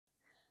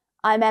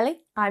I'm Ellie,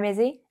 I'm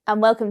Izzy.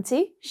 and welcome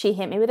to She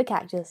Hit Me With a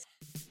Cactus.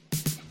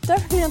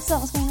 Don't really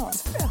understand what's going on.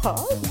 It's a bit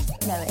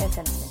hard. No, it is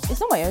anything. It's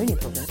not my only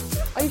problem.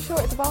 Are you sure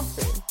it's a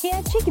bathroom? He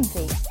had chicken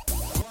feet.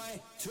 1,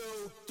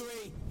 2, 3.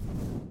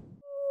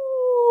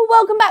 Ooh,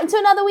 welcome back to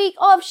another week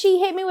of She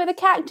Hit Me With a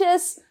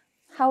Cactus.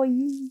 How are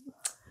you?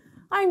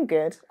 I'm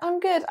good.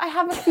 I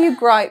have a few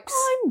gripes.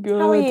 I'm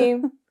good. How are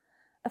you?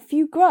 A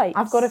few gripes.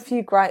 I've got a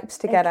few gripes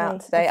to get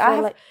out today.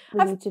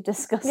 We need to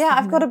discuss them.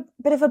 I've got a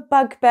bit of a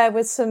bugbear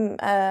with some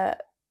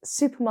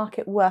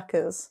supermarket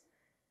workers.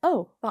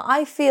 Oh. But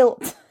I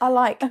feel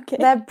Okay.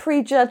 they're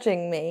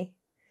prejudging me.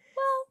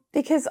 Well.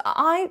 Because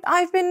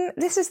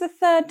this is the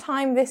third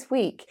time this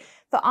week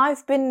that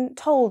I've been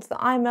told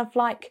that I'm of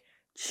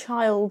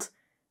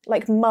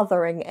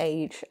mothering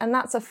age, and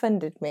that's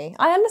offended me.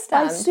 I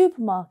understand. By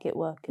supermarket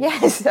workers.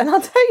 Yes, and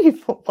I'll tell you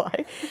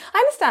why. I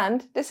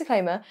understand,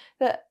 disclaimer,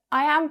 that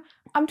I'm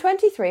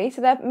 23,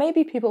 so there may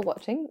be people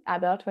watching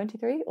that are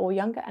 23 or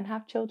younger and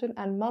have children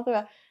and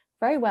mother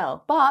very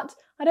well. But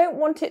I don't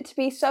want it to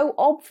be so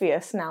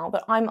obvious now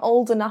that I'm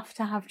old enough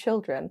to have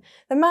children.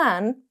 The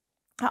man,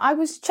 I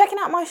was checking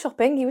out my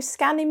shopping, he was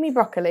scanning me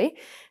broccoli,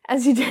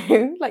 as you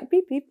do, like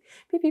beep, beep,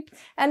 beep, beep.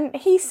 And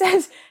he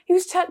said, he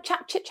was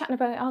chit-chatting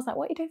about it. I was like,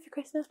 what are you doing for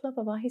Christmas, blah,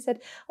 blah, blah. He said,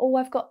 oh,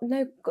 I've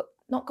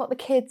not got the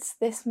kids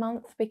this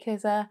month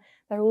because they're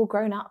all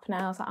grown up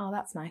now. I was like, oh,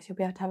 that's nice. You'll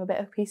be able to have a bit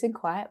of peace and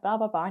quiet, blah,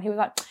 blah, blah. And he was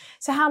like,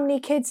 so how many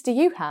kids do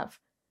you have?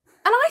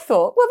 And I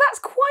thought, well, that's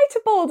quite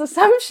a bold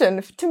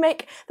assumption to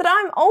make that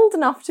I'm old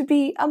enough to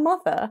be a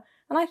mother.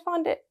 And I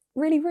find it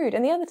really rude.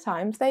 And the other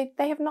times, they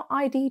have not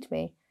ID'd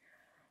me.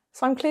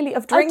 So I'm clearly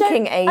of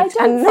drinking age. I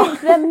don't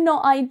think them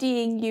not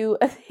IDing you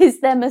is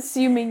them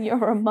assuming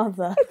you're a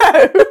mother. No.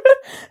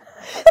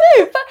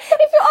 No, but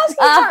if you're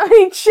asking how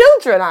many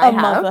children I have,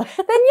 mother.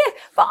 then yes.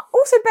 But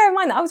also bear in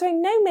mind that I was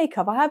wearing no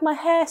makeup. I had my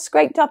hair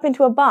scraped up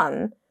into a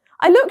bun.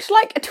 I looked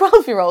like a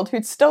 12-year-old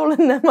who'd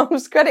stolen their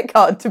mum's credit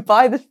card to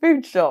buy the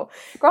food shop.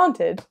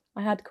 Granted,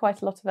 I had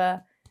quite a lot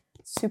of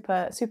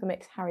super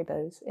mix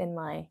Haribos in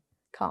my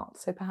cart,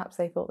 so perhaps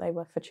they thought they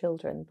were for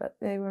children, but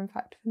they were in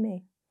fact for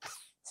me.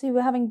 So you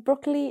were having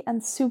broccoli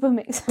and super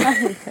mix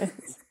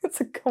Haribos.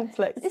 It's a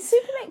complex. Is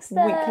super mix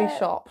the weekly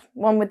shop?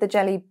 One with the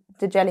jelly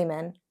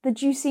men. The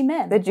juicy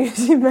men. The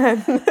juicy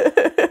men.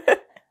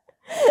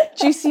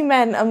 Juicy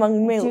men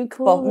among milk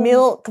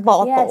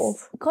bottles.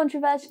 Yes,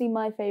 controversially,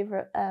 my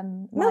favourite.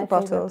 Milk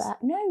bottles.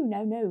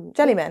 No.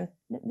 Jelly men.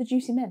 The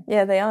juicy men.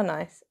 Yeah, they are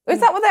nice. Is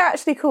that what they're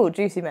actually called,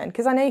 juicy men?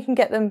 Because I know you can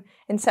get them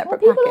in separate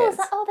people packets. Are always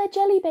like, oh, they're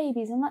jelly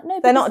babies. I'm like, no,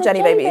 they're not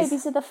jelly babies.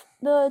 Babies are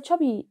the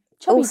chubby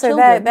also,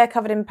 children. they're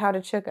covered in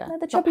powdered sugar. No,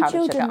 the chubby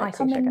children sugar, that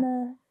come sugar.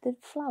 in the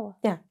flour.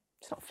 Yeah,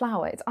 it's not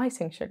flour, it's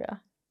icing sugar.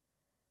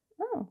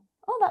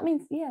 Oh, that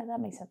makes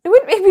sense. It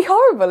wouldn't be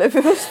horrible if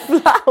it was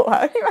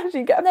flour. You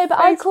actually get no, but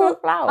I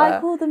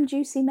call them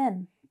juicy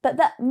men. But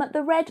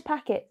the red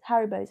packet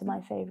Haribos are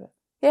my favourite.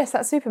 Yes,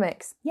 that's super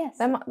mix. Yes,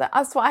 that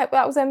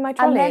was in my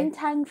trolley. And then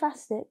Tang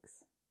Fastics.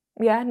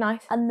 Yeah,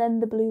 nice. And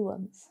then the blue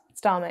ones.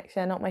 Star Mix,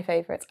 yeah, not my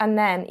favourites. And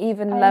then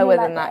even lower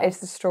than that is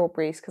the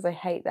strawberries because I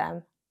hate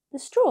them. The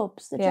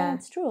straubs,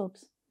 giant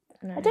straubs.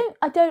 No.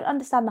 I don't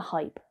understand the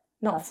hype.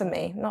 Not for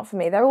me.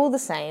 They're all the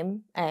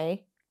same, You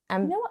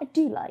know what I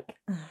do like?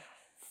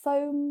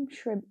 Foam,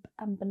 shrimp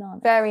and banana.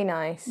 Very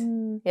nice.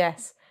 Mm.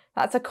 Yes.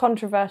 That's a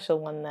controversial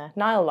one there.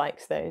 Niall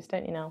likes those,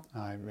 don't you, Niall?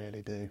 I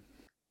really do.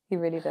 He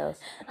really does.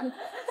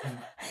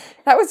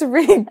 That was a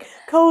really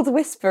cold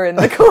whisper in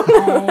the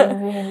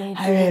corner.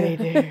 I really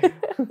do.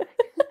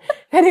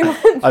 Anyone?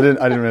 I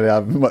didn't really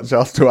have much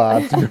else to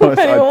add, to be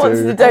honest. Anyone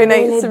wants to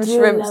donate really some do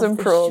shrimps love and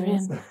the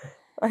prawns. shrimp.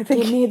 I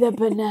think. Give me the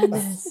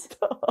bananas.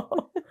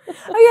 Oh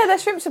yeah, they're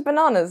shrimps and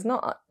bananas,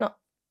 not.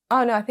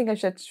 Oh no, I think I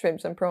said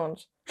shrimps and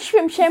prawns.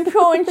 Shrimps and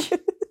prawns.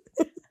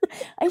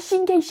 I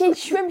think I said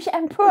shrimps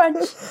and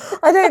prawns.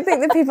 I don't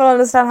think that people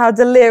understand how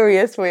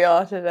delirious we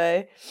are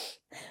today.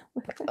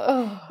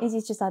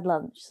 Izzy's just had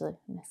lunch, so.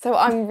 So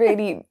I'm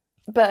really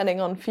burning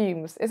on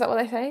fumes. Is that what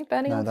they say?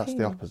 Burning on fumes? No, that's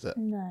the opposite.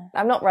 No.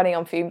 I'm not running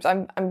on fumes.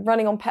 I'm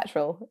running on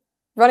petrol.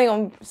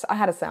 I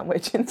had a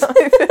sandwich in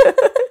life.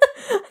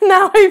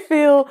 Now I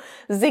feel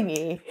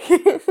zingy.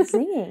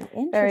 Zingy,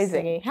 interesting. Very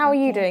zingy. How are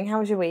you doing? How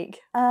was your week?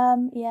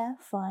 Yeah,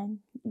 fine.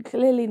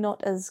 Clearly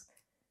not as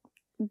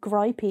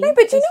gripey. No,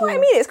 but do you know what I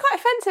mean? It's quite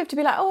offensive to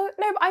be like, oh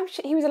no, but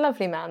he was a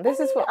lovely man. This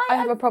is what I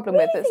have a problem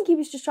with. I think he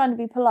was just trying to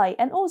be polite.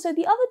 And also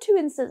the other two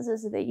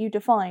instances that you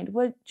defined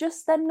were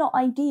just them not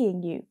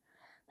IDing you.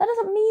 That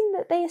doesn't mean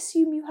that they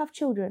assume you have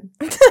children.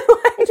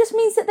 It just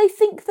means that they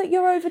think that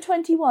you're over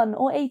 21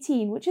 or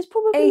 18, which is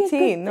probably 18, a good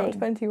thing. not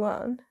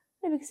 21.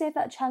 No, because they have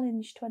that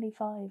challenge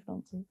 25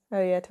 nonsense.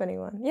 Oh yeah,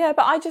 21. Yeah,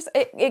 but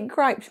it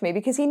griped me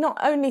because he not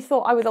only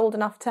thought I was old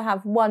enough to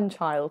have one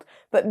child,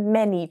 but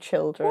many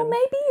children. Well,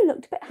 maybe you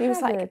looked a bit haggard. He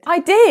was like, I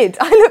did.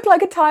 I looked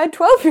like a tired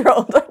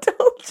 12-year-old, I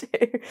told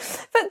you.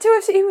 But to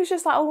us, he was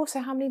just like, oh,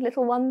 so how many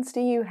little ones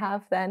do you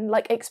have then?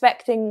 Like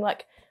expecting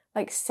like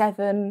like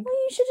 7. Well,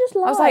 you should just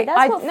lie. I was like,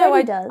 That's what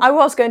Freddie does. I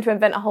was going to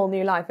invent a whole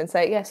new life and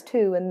say, yes,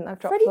 2, and I've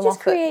dropped Freddie them just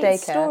off at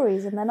creates daycare.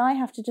 stories, and then I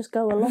have to just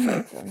go along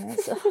with them.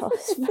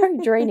 It's very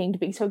draining to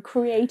be so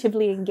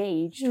creatively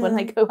engaged when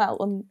I go out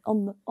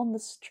on the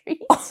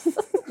streets.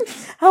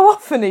 How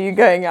often are you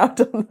going out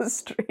on the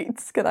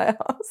streets, can I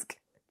ask?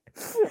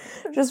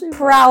 Just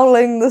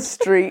prowling the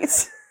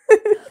streets.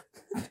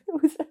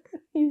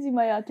 Using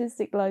my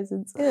artistic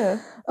license.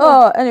 Yeah.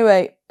 Oh,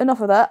 anyway,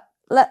 enough of that.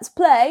 Let's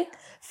play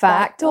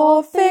Fact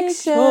or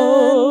fiction?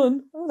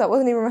 Oh, that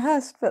wasn't even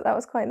rehearsed, but that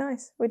was quite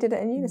nice. We did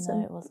it in unison.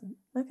 No, it wasn't.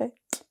 Okay.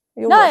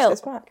 You'll Niall. watch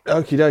this back.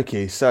 Okie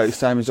dokie. So,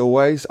 same as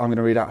always, I'm going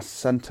to read out a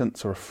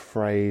sentence or a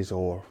phrase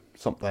or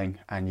something,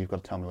 and you've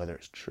got to tell me whether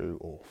it's true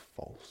or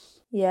false.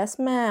 Yes,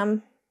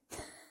 ma'am.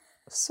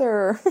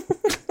 Sir.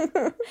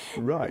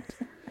 Right.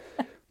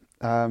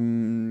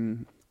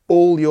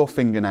 All your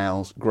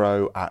fingernails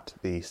grow at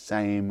the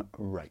same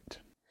rate.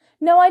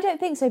 No, I don't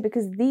think so,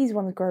 because these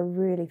ones grow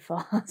really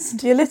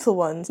fast. Your little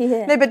ones?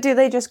 Yeah. No, but do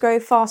they just grow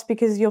fast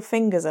because your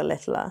fingers are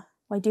littler?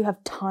 I do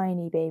have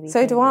tiny baby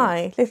So do fingers.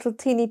 I. Little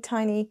teeny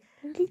tiny...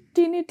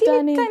 Teeny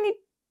tiny...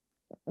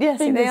 Yes,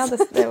 they are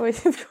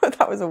fingers.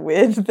 that was a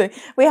weird thing.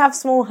 We have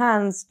small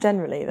hands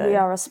generally, though. We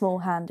are a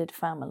small-handed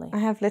family. I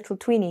have little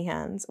tweeny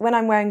hands. When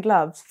I'm wearing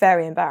gloves,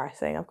 very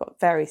embarrassing. I've got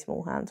very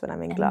small hands when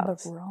I'm in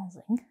gloves.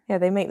 Embarrassing. Yeah,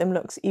 they make them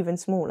look even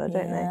smaller,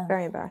 don't Yeah. they?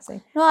 Very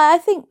embarrassing. No, I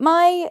think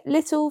my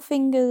little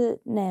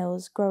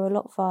fingernails grow a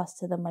lot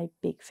faster than my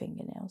big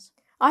fingernails.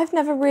 I've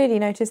never really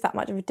noticed that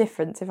much of a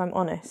difference, if I'm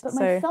honest. But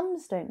my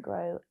thumbs don't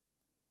grow.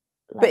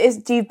 But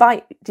do you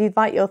bite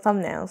your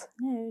thumbnails?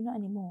 No, not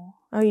anymore.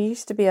 Oh, you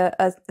used to be a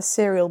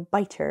serial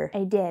biter.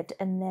 I did,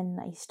 and then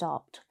I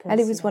stopped.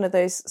 Ellie was one of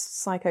those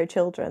psycho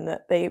children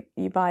that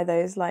you buy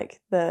those,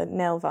 like the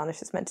nail varnish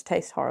that's meant to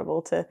taste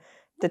horrible to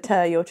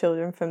deter your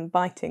children from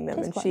biting them,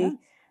 and she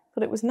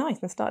thought it was nice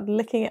and started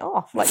licking it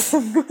off like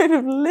some kind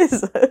of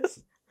lizard.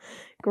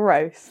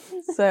 Gross.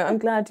 So I'm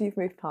glad you've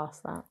moved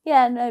past that.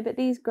 Yeah, no, but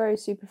these grow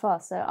super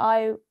fast.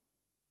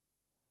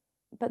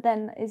 But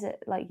then, is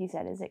it, like you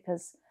said, is it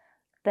because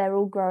they're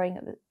all growing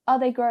are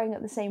they growing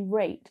at the same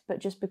rate, but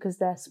just because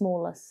they're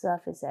smaller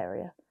surface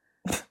area,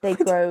 they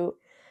grow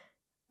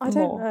I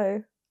don't more?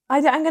 know.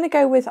 I'm going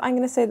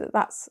to say that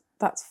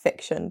that's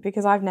fiction,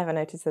 because I've never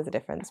noticed there's a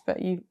difference,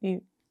 but you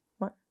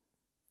what?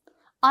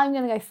 I'm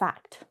going to go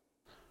fact.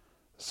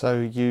 So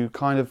your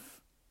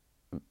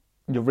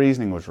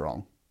reasoning was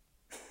wrong.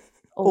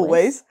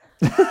 Always.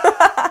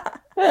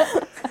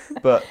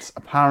 But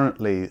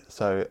apparently,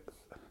 so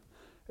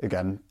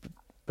again,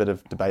 bit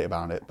of debate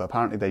about it, but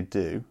apparently they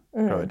do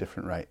grow at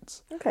different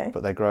rates. Okay.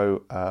 But they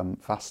grow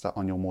faster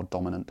on your more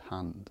dominant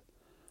hand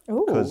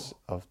Ooh. because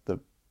of the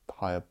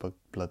higher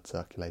blood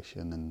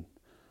circulation and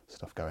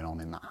stuff going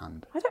on in that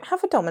hand. I don't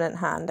have a dominant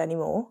hand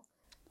anymore.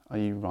 Are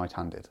you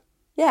right-handed?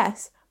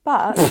 Yes,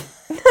 but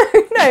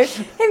no,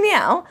 hear me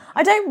out.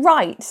 I don't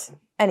write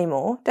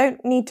anymore.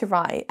 Don't need to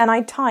write, and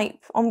I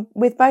type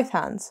with both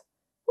hands.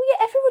 Well,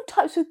 yeah, everyone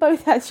types with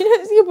both hands. You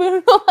don't see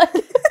people like...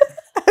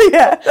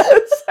 Yeah,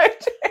 that's so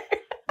true.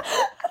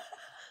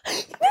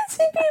 You don't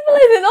see people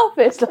in an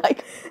office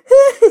like...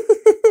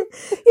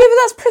 Yeah, but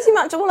that's pretty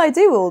much all I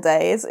do all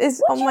day. Is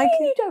What on do you my.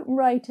 mean you don't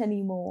write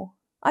anymore?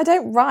 I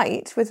don't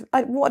write with.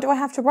 What do I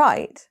have to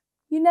write?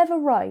 You never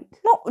write.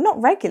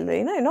 Not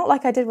regularly. No, not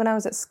like I did when I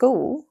was at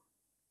school.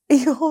 Are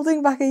you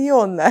holding back a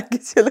yawn there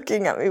because you're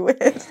looking at me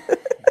weird?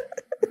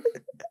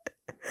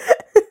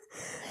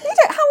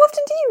 How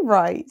often do you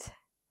write?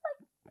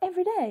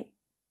 Every day.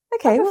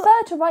 Okay, I well,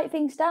 prefer to write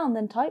things down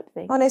than type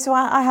things. oh no, so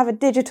I have a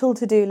digital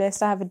to-do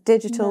list. I have a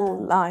digital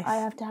No, life. I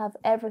have to have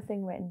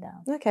everything written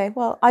down. Okay,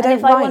 well, I And don't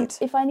if write.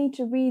 if I need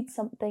to read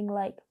something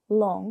like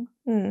long,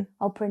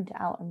 I'll print it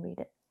out and read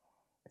it.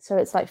 So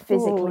it's like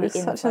physically You're in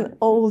such front an of me.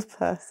 old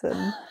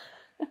person.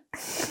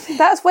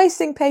 That's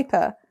wasting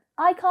paper.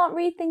 I can't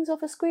read things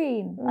off a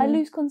screen. I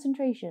lose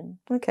concentration.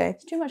 Okay,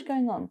 There's too much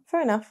going on.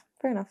 fair enough.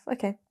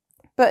 Okay.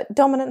 But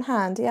dominant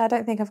hand, yeah, I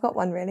don't think I've got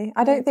one really.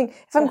 I don't think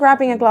if I'm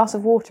grabbing a glass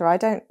of water, I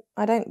don't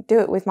do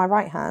it with my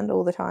right hand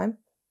all the time.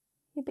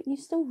 Yeah, but you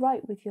still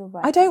write with your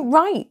right. I don't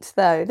write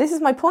though. This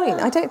is my point.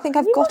 I don't think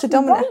I've You got a must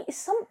dominant. write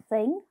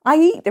something. I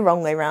eat the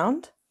wrong way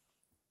round.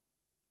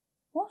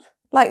 What?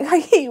 Like I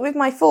eat with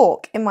my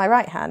fork in my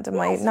right hand and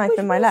my Yes, knife which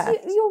in my means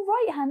left. Your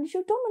right hand is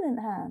your dominant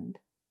hand.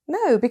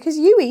 No, because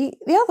you eat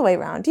the other way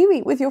round. You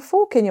eat with your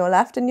fork in your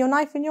left and your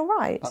knife in your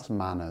right. That's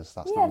manners.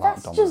 That's Yeah, not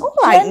that's that just dominant.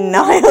 All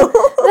right, Niall.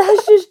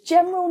 That's just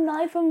general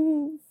knife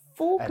and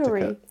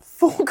forkery. Etiquette.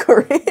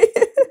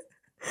 Forkery.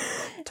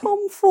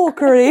 Tom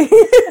Forkery.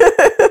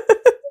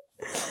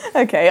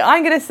 Okay,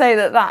 I'm going to say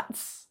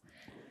that's...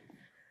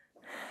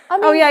 I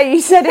mean, Oh yeah, you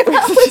said it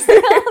was was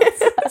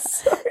the answer.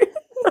 Sorry,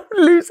 I'm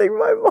losing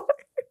my mind.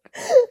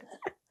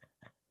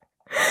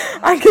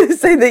 I'm going to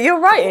say that you're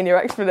right in your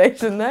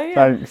explanation there. Yeah.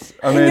 Thanks.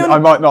 I mean, your- I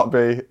might not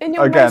be. in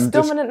your Again, most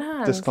dominant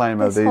hand.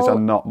 disclaimer, This these whole- are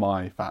not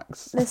my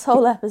facts. This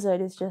whole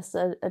episode is just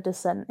a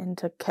descent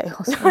into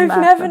chaos. and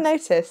I've never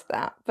madness. noticed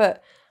that,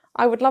 but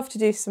I would love to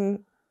do some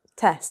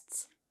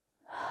tests.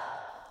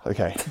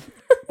 Okay.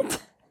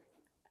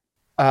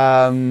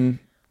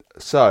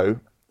 So,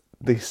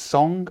 the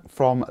song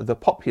from the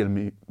popular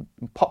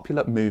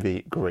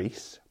movie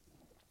Grease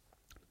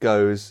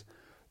goes,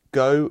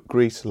 "Go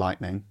Grease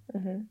Lightning,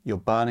 you're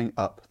burning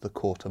up the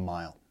quarter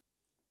mile."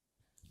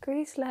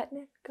 Grease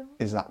lightning, go.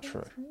 Is that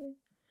true?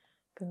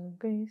 Go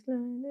grease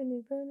lightning,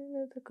 you're burning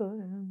up the quarter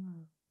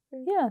mile.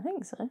 Yeah, I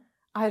think so.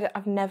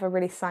 I've never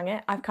really sang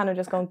it. I've kind of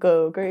just gone,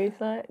 go grease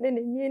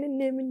lightning.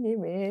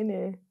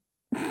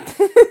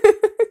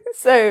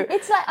 So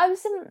It's like I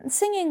was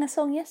singing a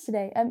song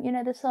yesterday. You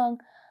know the song,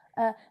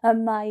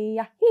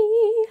 Amaya.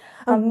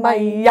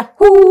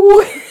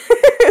 Yahoo!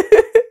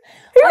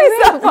 Who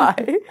is that by?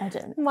 I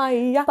don't know.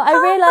 Maya. But I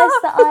realised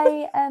that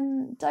I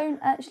don't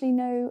actually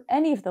know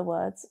any of the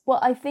words. Well,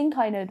 I think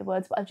I know the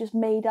words, but I've just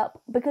made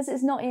up because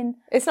it's not in.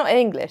 It's not in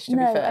English, to be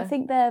fair. I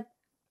think they're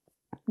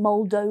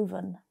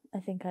Moldovan. I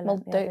think I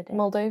learned the other day.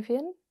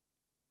 Moldovan?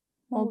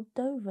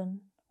 Moldovan.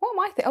 What am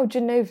I thinking? Oh,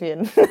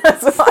 Genovian.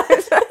 That's what I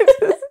said.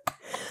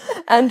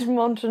 And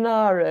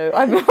Montanaro.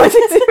 I'm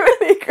watching too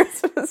many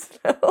Christmas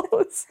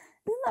films.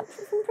 Isn't that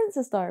from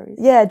Princess Diaries?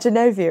 Yeah,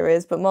 Genovia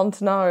is, but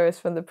Montanaro is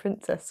from the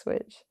Princess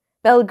Switch.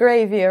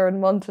 Belgravia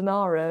and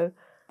Montanaro.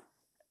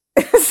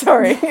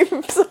 Sorry,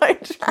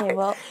 sidetracked. Yeah,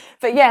 well,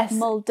 but yes,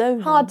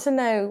 Moldovan. hard to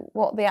know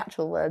what the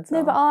actual words are.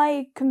 No, but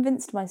I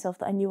convinced myself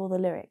that I knew all the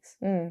lyrics.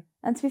 Mm.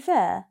 And to be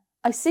fair,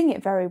 I sing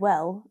it very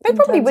well. They in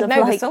probably terms would of,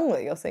 know the like- song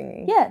that you're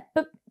singing. Yeah,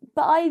 but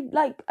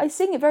I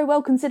sing it very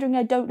well considering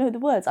I don't know the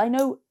words. I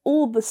know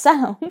all the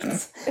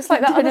sounds. It's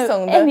like that I don't other know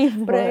song, any of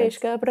the words.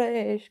 Breshka,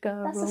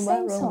 Breshka, That's the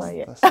Roma, same Roma, song.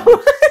 yeah.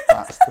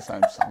 That's the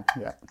same song,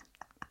 yeah.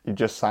 You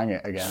just sang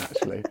it again,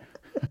 actually.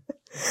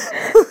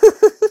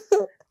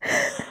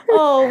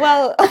 Oh,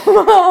 well,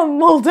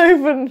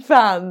 Moldovan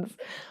fans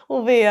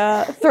will be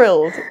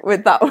thrilled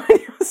with that one.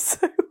 You're so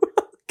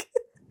welcome.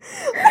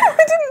 I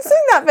didn't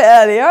sing that bit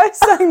earlier. I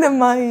sang the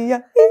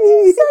Maya.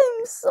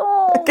 Same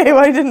song. Okay,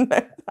 well, I didn't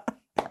know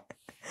that.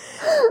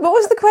 What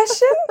was the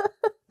question?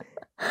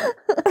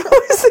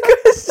 What was the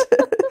question?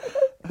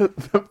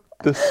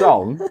 The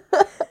song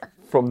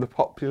from the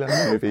popular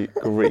movie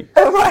Grease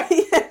Oh, right,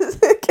 yes,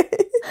 okay.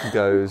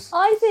 goes,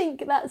 I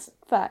think that's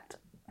fact.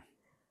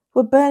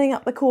 We're burning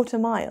up the quarter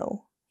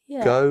mile.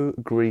 Yeah. "Go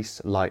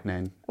Grease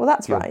Lightning, Well,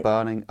 that's you're right.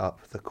 burning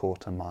up the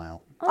quarter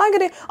mile." I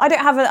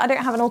don't have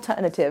an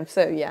alternative,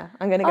 so yeah,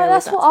 I'm gonna go.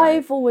 That's with what right.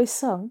 I've always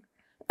sung.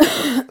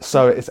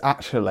 So it's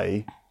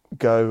actually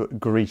 "Go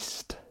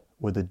Greased"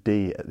 with a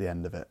D at the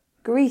end of it.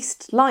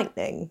 Greased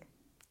lightning.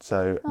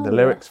 So Oh, the yeah.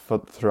 lyrics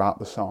throughout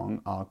the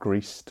song are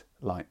 "greased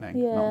lightning,"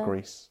 Yeah. not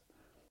 "grease."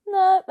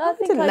 No, I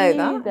think didn't I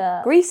know knew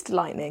that. Greased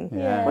lightning.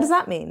 Yeah. What does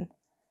that mean?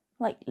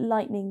 Like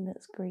lightning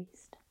that's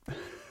greased.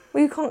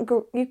 Well, you can't.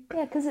 Yeah,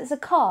 because it's a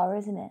car,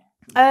 isn't it?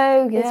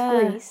 Oh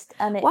It's greased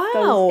and it Wow,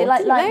 goes. It like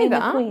didn't know Lightning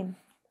that. McQueen.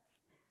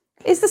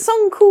 Is the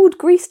song called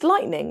Greased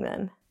Lightning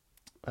then?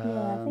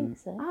 Yeah, I think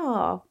so.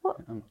 Oh, what?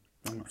 I'm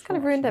not It's kind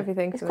of ruined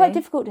everything. It's for quite me.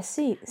 difficult to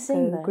sing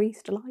So, though.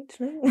 Greased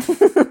lightning.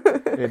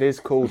 It is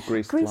called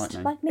 "Greased, Greased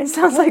Lightning." lightning. It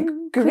sounds like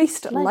oh,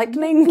 greased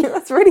lightning.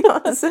 That's really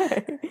hard to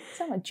say.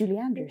 Sound like Julie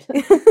Andrews.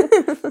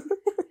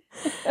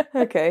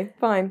 Okay,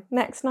 fine.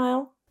 Next,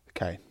 Niall.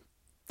 Okay.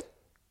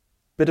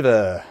 Bit of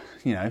a,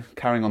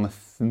 carrying on the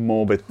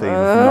morbid theme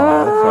of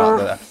Niall throughout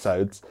the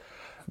episodes.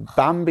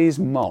 Bambi's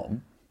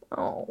mom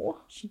Oh,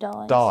 She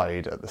dies.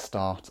 died at the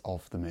start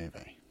of the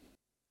movie.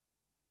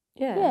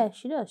 yeah. Yeah,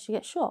 she does. She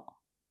gets shot.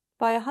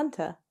 By a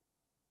hunter.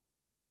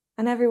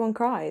 And everyone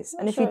cries. Not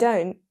And if sure. you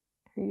don't,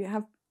 you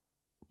have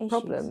Issues.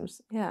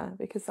 problems. Yeah,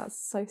 because that's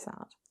so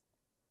sad.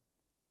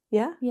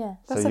 Yeah? Yeah.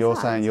 That's so a you're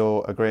fact. saying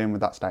you're agreeing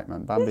with that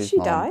statement? Bambi's she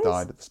mom dies.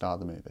 died at the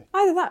start of the movie.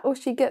 Either that or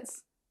she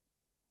gets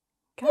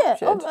Yeah,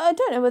 captured. I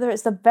don't know whether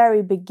it's the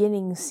very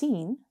beginning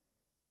scene.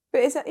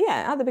 But is it,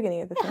 at the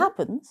beginning of the It film.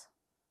 happens.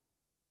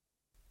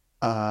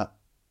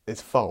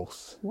 It's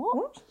false.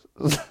 What?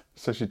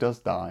 So she does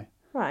die,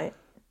 Right.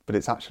 but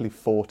it's actually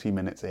 40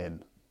 minutes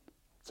in.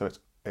 So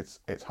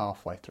it's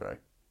halfway through.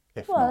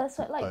 If Well, not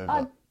that's like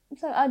over.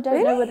 I don't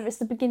Really? know whether it's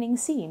the beginning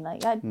scene.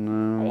 Like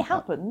No, it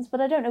happens,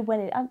 but I don't know when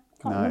it. I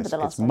can't remember it's, the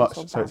last it's time I much.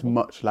 saw So it's Bambi.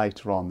 much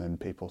later on than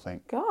people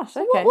think. Gosh,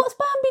 So okay. what's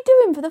Bambi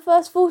doing for the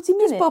first 40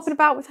 minutes? Just bopping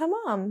about with her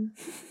mum.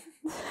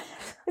 Is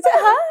it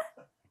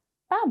her?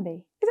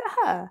 Bambi. Is it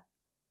her?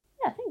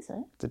 Yeah, I think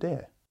so. It's a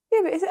deer. Yeah,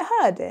 but is it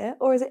her, dear?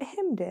 Or is it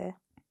him, dear?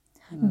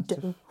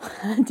 Doe. yeah.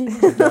 I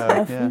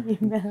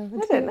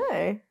don't know.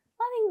 I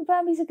think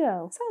Bambi's a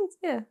girl. Sounds,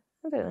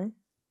 I don't know.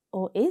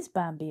 Or is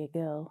Bambi a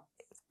girl?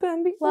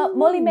 Bambi. Well,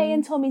 Molly May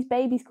and Tommy's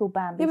baby's called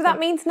Bambi. Yeah, but so that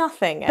means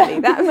nothing, Ellie.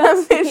 That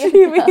Must be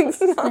literally a means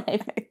girl's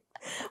nothing. name.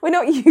 We're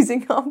not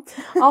using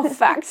our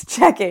fact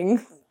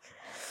checking.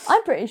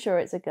 I'm pretty sure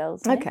it's a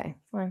girl's name. Okay,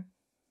 fine.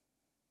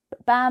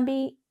 But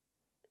Bambi,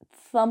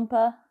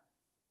 Thumper,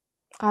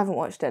 I haven't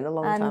watched it in a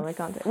long And time. I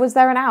can't. Was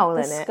there an owl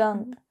the in it?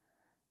 skunk.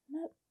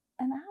 No,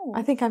 an owl.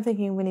 I think I'm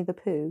thinking Winnie the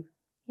Pooh.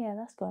 Yeah,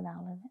 that's got an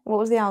owl in it. What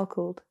was the owl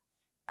called?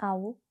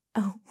 Owl.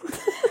 Oh.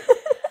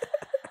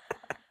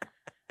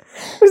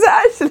 Was it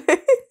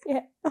actually?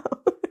 Yeah. Oh,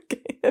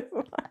 okay, never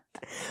mind.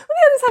 Well,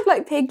 the others have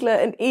like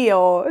Piglet and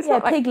Eeyore. It's Yeah,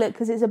 not like... Piglet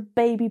because it's a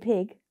baby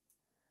pig.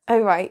 Oh,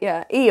 right,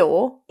 yeah.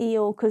 Eeyore.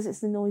 Eeyore because it's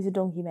the noise a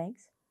donkey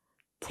makes.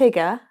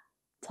 Tigger.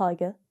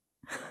 Tiger.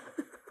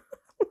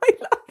 My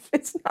laugh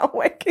is not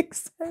making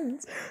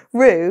sense.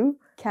 Roo.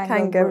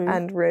 Kangaroo.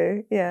 And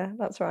Roo. Yeah,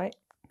 that's right.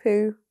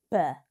 Pooh.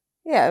 Bear.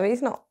 Yeah, but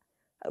he's not...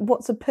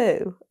 What's a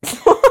poo?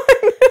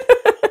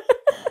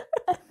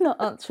 I'm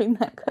not answering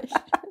that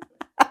question.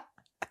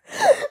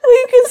 Well,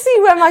 you can see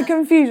where my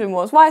confusion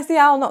was. Why is the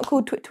owl not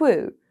called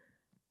Twit-Twoo?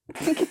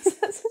 Because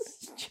that's a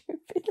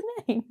stupid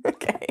name.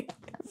 Okay,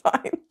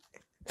 fine.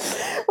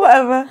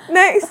 Whatever.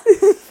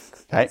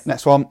 Next. Okay,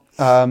 next one.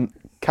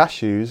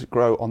 Cashews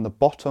grow on the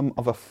bottom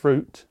of a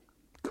fruit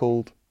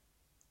called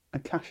a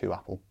cashew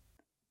apple.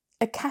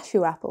 A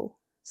cashew apple.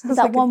 Is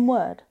that one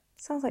word?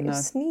 Sounds like No,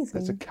 you're sneezing.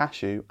 it's a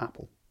cashew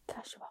apple.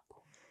 Cashew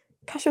apple.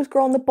 Cashews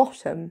grow on the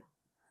bottom.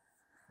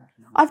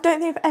 I don't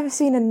think I've ever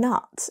seen a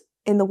nut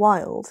in the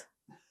wild.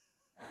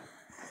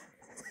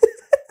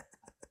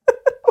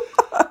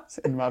 It's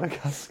in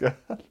Madagascar.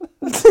 But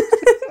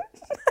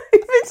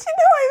you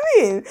know what I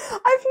mean?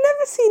 I've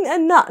never seen a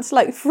nut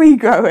like free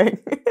growing.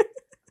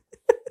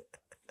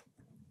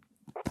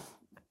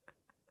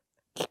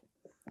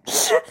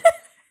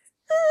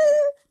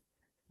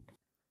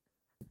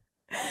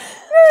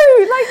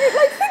 No, like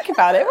think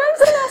about it. When was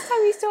the last time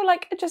you saw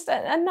like just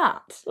a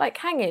nut like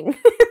hanging in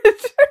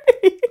the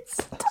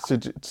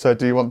trees? So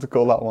do you want to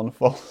call that one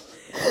false?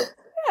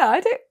 Yeah, I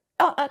don't.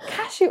 A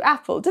cashew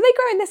apple. Do they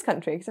grow in this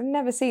country? Because I've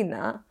never seen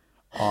that.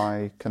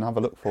 I can have a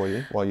look for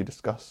you while you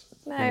discuss.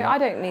 No, I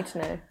don't need to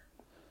know.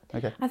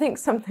 Okay. I think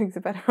some things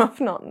are better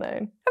off not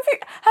known.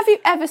 Have you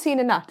ever seen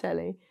a nut,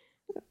 Ellie?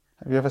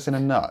 Have you ever seen a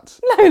nut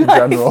No, in like,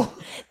 general?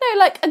 No,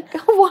 like a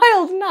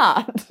wild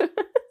nut.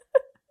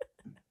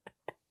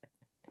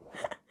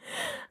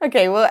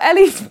 Okay, well,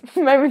 Ellie's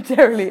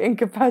momentarily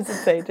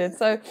incapacitated,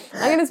 so I'm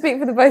going to speak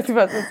for the both of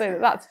us and say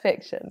that that's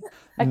fiction.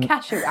 A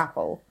cashew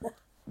apple.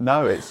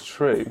 No, it's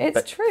true.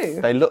 It's true.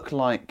 They look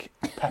like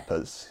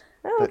peppers.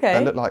 Oh, okay.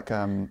 They look like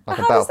a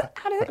bell pepper.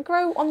 How does it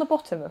grow on the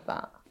bottom of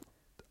that?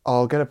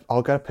 I'll get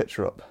a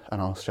picture up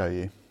and I'll show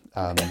you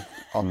on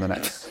the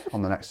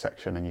next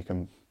section, and you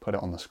can put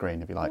it on the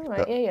screen if you like. All right,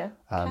 but, yeah.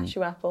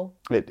 Cashew apple.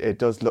 It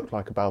does look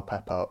like a bell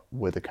pepper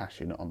with a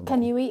cashew nut on the bottom.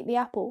 Can you eat the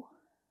apple?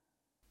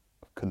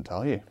 Couldn't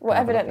tell you. Well,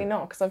 evidently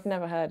not, because I've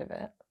never heard of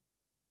it.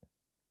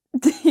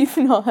 You've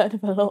not heard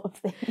of a lot of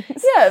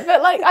things. Yeah,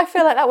 but like I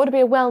feel like that would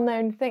be a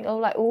well-known thing. Or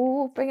like,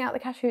 oh, bring out the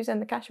cashews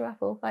and the cashew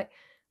apple. Like,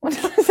 what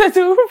I said,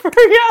 oh,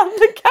 bring out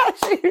the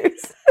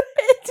cashews.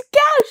 It's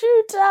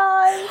cashew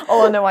time.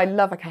 Oh no, I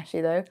love a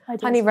cashew though. I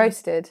do Honey too.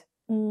 roasted,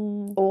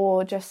 Mm,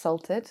 or just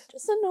salted,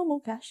 just a normal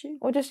cashew.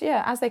 or just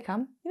as they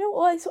come. You know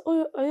what?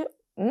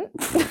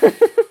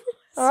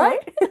 All right.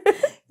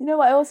 You know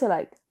what I also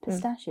like?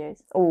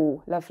 Pistachios.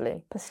 Oh,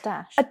 lovely.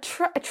 Pistache. A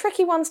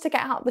tricky ones to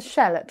get out of the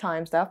shell at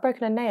times though. I've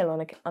broken a nail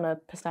on a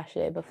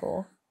pistachio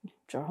before.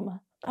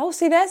 Drama. Oh,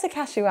 see, there's a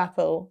cashew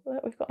apple.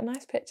 Look, we've got a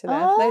nice picture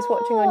there. For those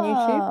watching on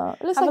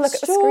YouTube, It looks have like a look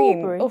at the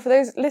strawberry. screen. Or for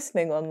those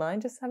listening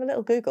online, just have a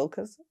little Google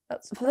because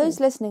that's For fun. those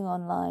listening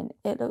online,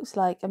 it looks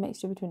like a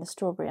mixture between a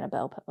strawberry and a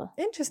bell pepper.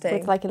 Interesting.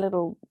 With like a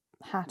little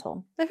hat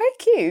on. They're very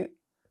cute.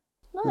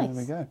 Nice. There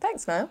we go.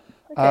 Thanks, Niall.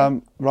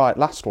 Okay. Right,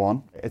 last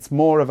one. It's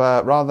more of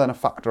a, rather than a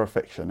fact or a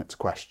fiction, it's a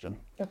question.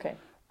 Okay.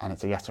 And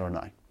it's a yes or a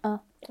no.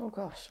 Oh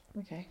gosh.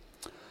 Okay.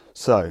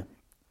 So,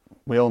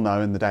 we all know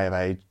in the day and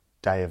age,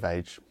 Day of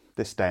age. In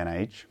this day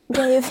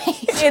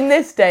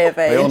of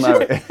age. we all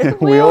know,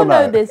 We all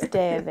know this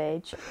day of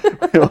age.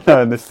 we all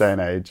know in this day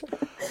and age,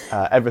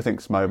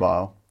 everything's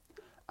mobile,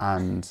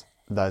 and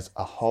there's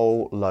a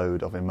whole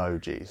load of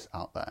emojis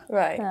out there.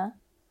 Right. Yeah.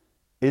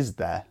 Is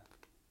there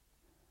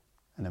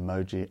an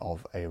emoji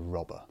of a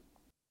robber?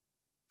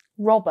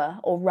 Robber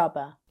or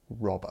rubber?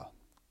 Robber.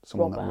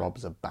 Someone Robber. that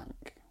robs a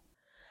bank.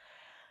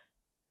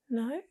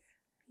 No.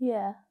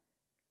 Yeah.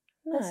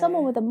 No. There's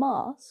someone with a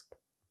mask.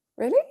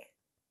 Really?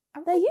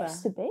 There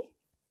used to be.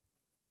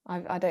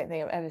 I don't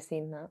think I've ever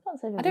seen that. Can't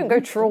say I there don't go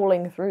used to.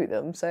 trawling through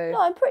them, so...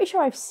 No, I'm pretty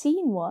sure I've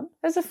seen one.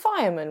 There's a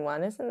fireman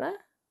one, isn't there?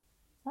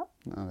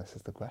 No, this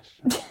is the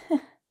question.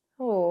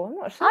 Oh, I'm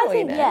not sure. I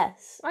think you know.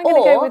 yes. I'm going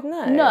to go Or with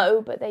no.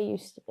 No, but they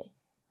used to be.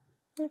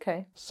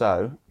 Okay.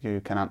 So,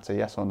 you can answer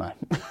yes or no.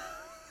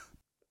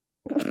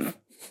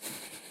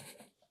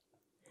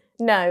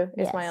 No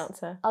is Yes. my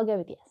answer. I'll go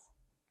with yes.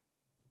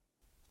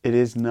 It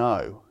is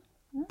no.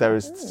 There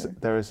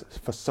is,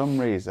 for some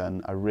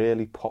reason, a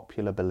really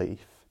popular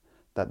belief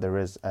that there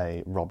is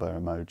a robber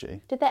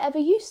emoji, Did there ever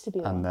used to be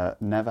and one? there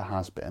never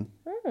has been.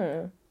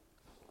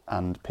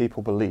 And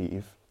people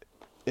believe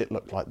it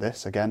looked like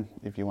this. Again,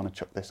 if you want to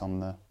chuck this on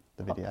the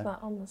Pop video. that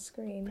on the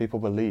screen. People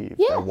believe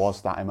Yes. there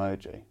was that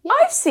emoji,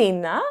 I've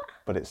seen that.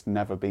 but it's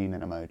never been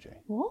an emoji.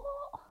 What?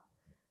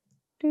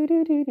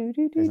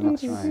 Isn't that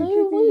strange?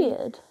 So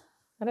weird.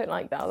 I don't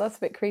like that. That's a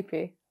bit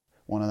creepy.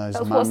 One of those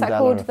That's Mandela what's that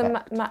called?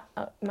 effect.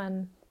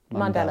 Mandela.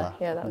 Mandela.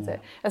 Yeah, that was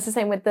it. That's the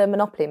same with the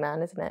Monopoly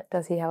man, isn't it?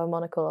 Does he have a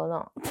monocle or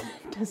not?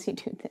 Does he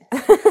do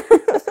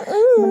this?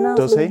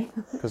 Does he?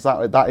 Because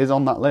that is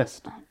on that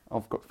list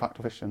of fact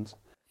or fictions.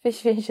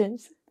 Fish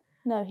visions.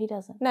 No, he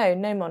doesn't. No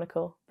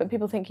monocle. But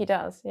people think he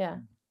does, yeah.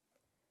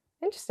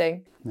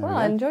 Interesting. There Well,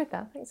 we I go. enjoyed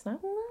that. Thanks, Niall.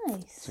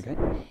 Nice. It's okay.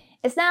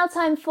 It's now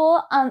time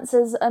for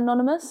Answers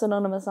Anonymous.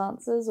 Anonymous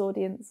answers,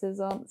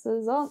 audience's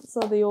answers.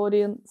 Answer the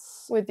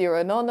audience. With your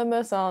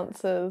anonymous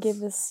answers.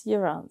 Give us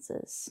your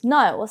answers.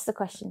 Niall, what's the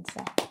question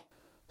today?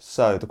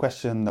 So the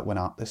question that went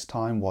out this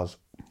time was,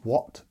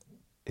 what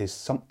is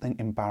something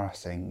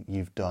embarrassing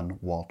you've done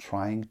while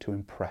trying to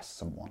impress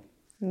someone?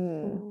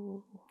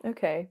 Ooh.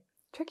 Okay.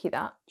 Tricky,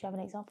 that. Do you have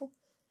an example?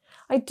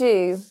 I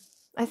do.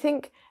 I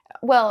think,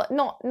 well,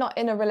 not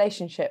in a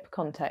relationship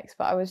context,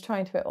 but I was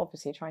trying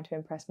to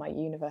impress my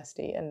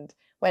university and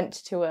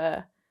went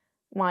to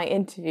my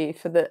interview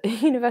for the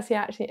university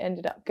I actually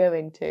ended up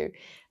going to,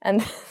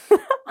 and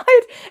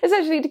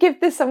essentially, to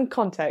give this some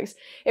context,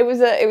 it was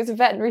a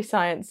veterinary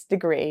science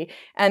degree,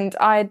 and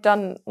I had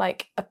done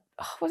like a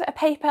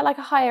paper, like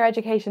a higher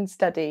education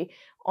study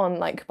on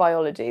like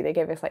biology. They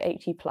gave us like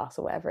 80 plus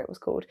or whatever it was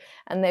called,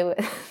 and there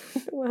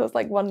was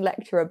like one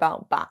lecture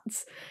about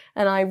bats,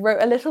 and I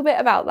wrote a little bit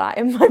about that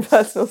in my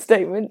personal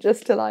statement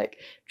just to like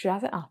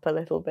jazz it up a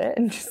little bit,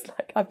 and just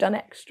like, I've done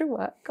extra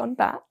work on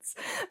bats.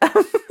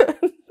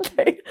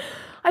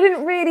 I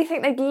didn't really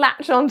think they'd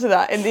latch onto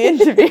that in the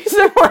interview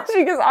so much,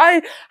 because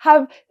I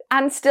have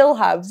and still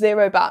have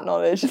zero bat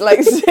knowledge,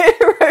 like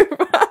zero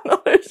bat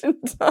knowledge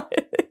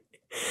entirely.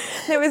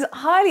 And it was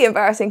highly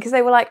embarrassing because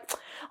they were like,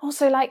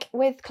 also, like,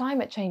 with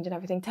climate change and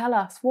everything, tell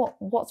us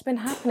what's been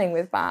happening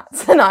with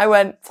bats. And I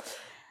went,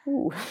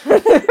 ooh,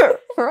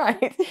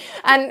 right.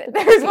 And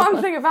there is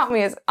one thing about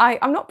me is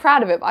I'm not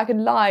proud of it, but I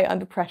can lie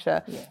under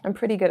pressure. Yeah. I'm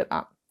pretty good at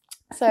that.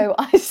 So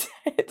I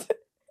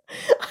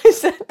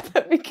said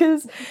that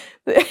because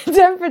the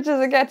temperatures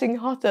are getting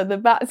hotter, the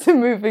bats are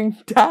moving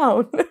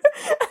down. And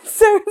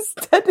so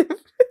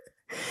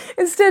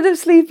instead of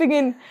sleeping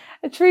in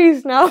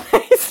trees now,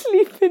 they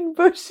sleep in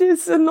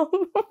bushes and on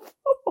the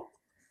floor.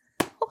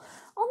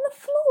 On the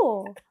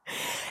floor?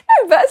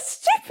 No, but a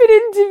stupid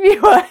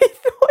interviewer,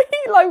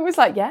 he was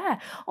like, yeah,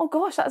 oh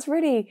gosh, that's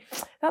really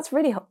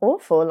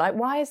awful. Like,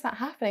 why is that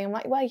happening? I'm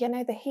like, well,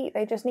 the heat,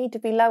 they just need to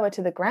be lower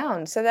to the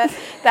ground. So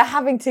they're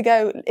having to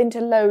go into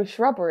low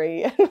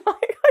shrubbery. And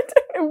like, I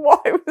don't know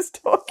what I was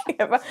talking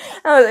about.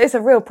 It's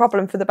a real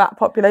problem for the bat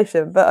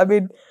population, but I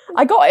mean,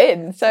 I got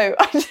in, so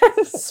I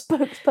just...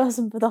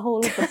 Spokesperson for the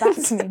whole of the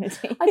bat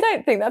community. I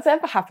don't think that's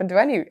ever happened to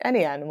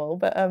any animal,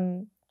 but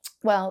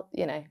well,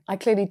 I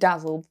clearly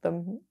dazzled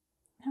them.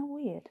 How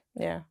weird.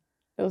 Yeah,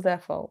 it was their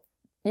fault.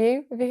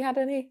 You? Have you had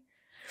any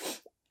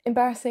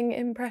embarrassing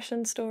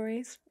impression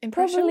stories?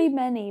 Probably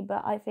many,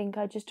 but I think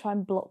I just try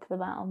and block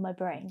them out of my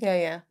brain.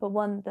 Yeah. But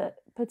one that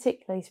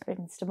particularly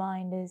springs to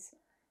mind is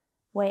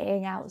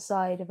waiting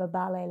outside of a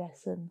ballet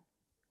lesson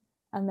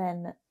and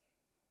then,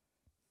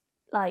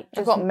 like,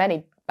 I've got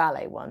many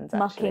ballet ones,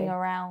 actually. Mucking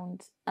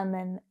around and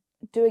then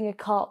doing a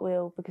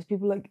cartwheel because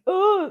people were like,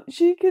 oh,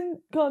 she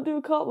can't do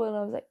a cartwheel. And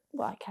I was like,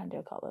 well, I can do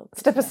a cartwheel.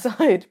 Step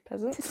aside,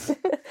 peasant.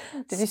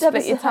 Did you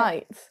split your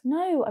tights?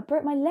 No, I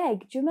broke my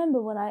leg. Do you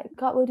remember when I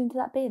cartwheeled into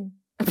that bin?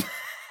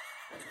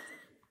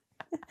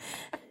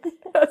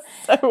 That's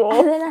so awful.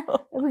 And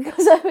then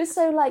because I was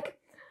so like,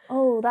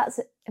 oh, that's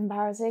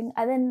embarrassing.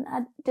 I then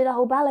did a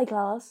whole ballet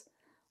class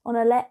on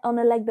a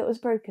leg that was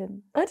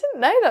broken. I didn't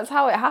know that's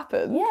how it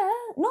happened. Yeah,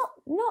 not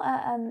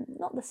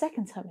the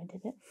second time I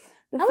did it.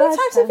 How many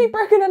times have you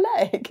broken a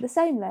leg? The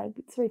same leg,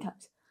 3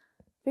 times.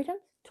 3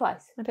 times?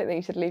 Twice. I don't think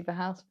you should leave the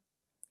house.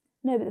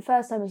 No, but the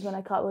first time was when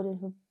I cartwheeled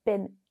into a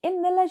bin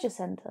in the leisure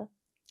centre.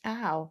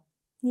 Ow.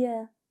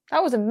 Yeah.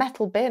 That was a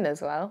metal bin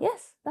as well.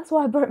 Yes, that's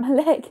why I broke my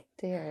leg.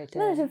 Dear,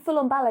 Then I did a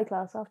full-on ballet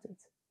class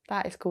afterwards.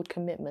 That is called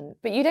commitment.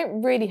 But you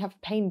don't really have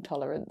pain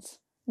tolerance.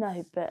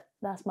 No, but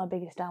that's my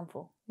biggest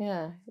downfall.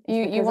 Yeah.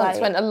 You once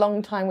went a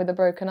long time with a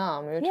broken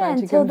arm. You were trying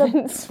to until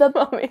convince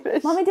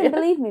Mummy didn't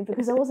believe me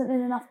because I wasn't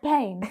in enough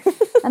pain.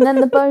 And then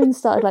the bones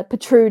started like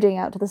protruding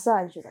out to the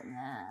side. She was like,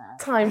 nah.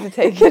 Time to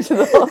take you to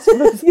the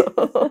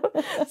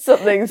hospital.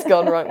 Something's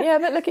gone wrong. Yeah,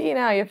 but look at you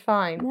now, you're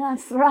fine. Yeah, I'm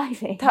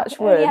thriving. Touch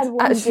wood. I had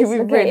one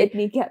dislocated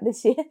kneecap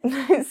this year.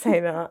 Don't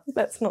say that.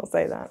 Let's not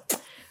say that.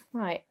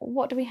 Right,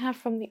 what do we have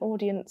from the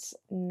audience,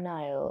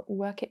 Niall?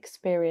 Work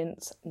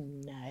experience,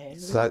 no.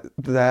 So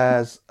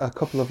there's a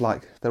couple of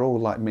they're all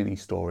like mini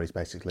stories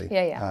basically.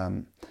 Yeah.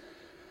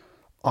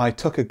 I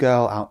took a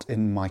girl out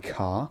in my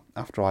car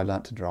after I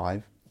learnt to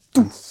drive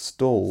and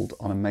stalled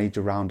on a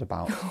major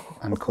roundabout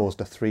and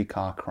caused a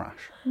 3-car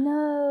crash.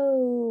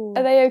 No.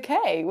 Are they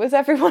okay? Was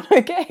everyone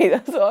okay?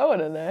 That's what I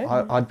want to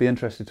know. I'd be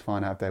interested to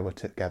find out if they were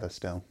together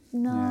still.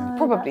 No. Yeah.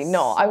 Probably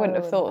not. I wouldn't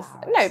have thought.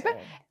 No, but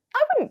I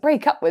wouldn't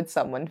break up with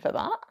someone for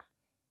that.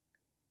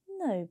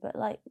 No, but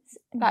like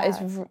that is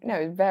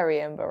very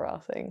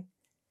embarrassing.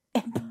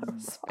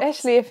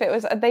 Especially if it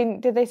was.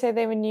 Did they say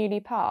they were newly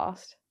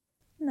passed?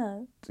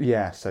 No.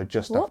 Yeah, so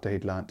just after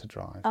he'd learnt to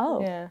drive. Oh.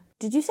 Yeah.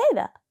 Did you say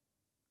that?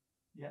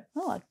 Yeah.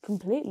 Oh, I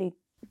completely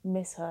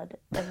misheard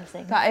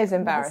everything. That is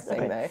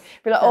embarrassing though.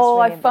 Be like,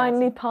 oh, really I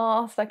finally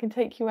passed. I can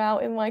take you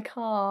out in my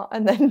car,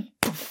 and then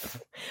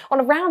on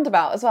a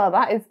roundabout as well.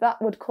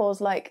 That would cause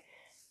like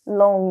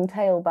long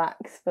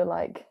tailbacks for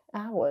like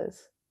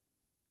hours.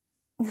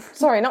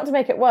 Sorry, not to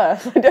make it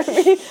worse. I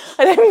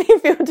don't mean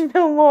for you to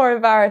feel more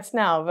embarrassed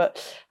now,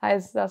 but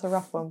that's a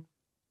rough one.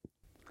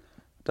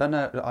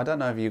 I don't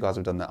know if you guys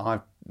have done that.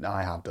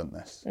 I have done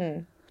this.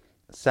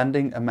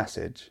 Sending a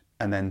message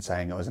and then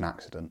saying it was an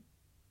accident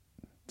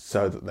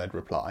so that they'd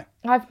reply.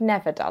 I've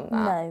never done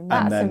that. No.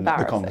 That's and then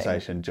embarrassing. the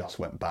conversation just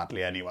went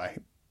badly anyway.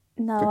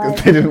 No,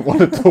 Because they didn't want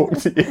to talk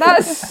to you.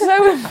 That's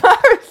so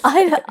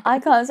embarrassing. I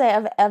can't say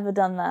I've ever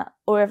done that.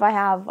 Or if I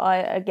have,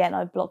 I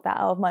blocked that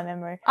out of my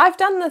memory. I've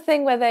done the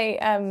thing where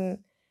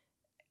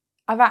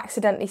I've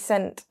accidentally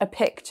sent a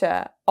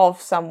picture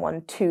of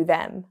someone to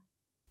them.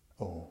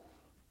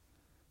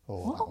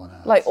 Oh, that one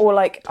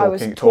hurts. I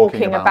was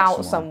talking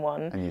about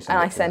someone and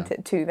I sent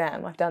it to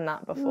them. I've done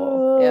that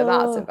before. Yeah,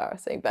 that's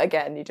embarrassing. But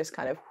again, you just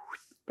kind of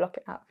block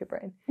it out of your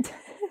brain.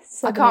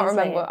 I can't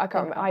remember.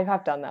 I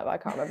have done that, but I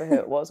can't remember who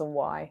it was and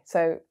why.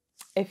 So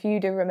if you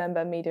do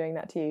remember me doing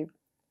that to you.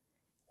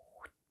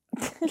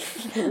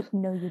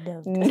 No, you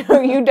don't.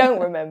 No, you don't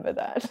remember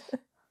that.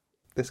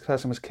 This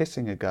person was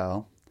kissing a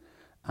girl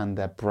and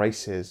their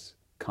braces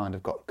kind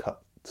of got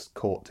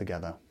caught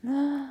together.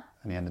 And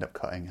he ended up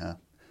cutting her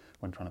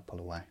when trying to pull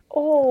away.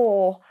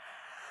 Oh,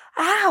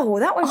 ow,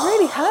 that would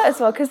really hurt as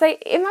well, because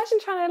imagine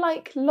trying to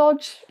like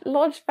lodge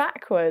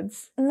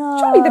backwards. No,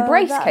 surely the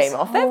brace that's came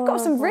off. They've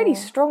got some really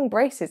horrible. strong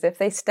braces if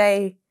they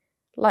stay,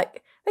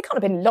 like, they can't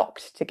have been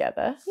locked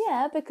together.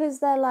 Yeah, because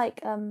they're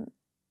like,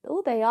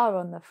 all they are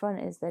on the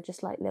front is they're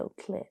just like little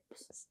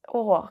clips.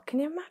 Oh, can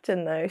you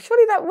imagine though?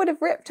 Surely that would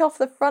have ripped off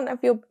the front of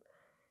your...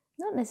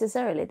 Not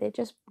necessarily, they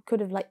just could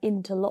have like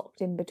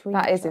interlocked in between.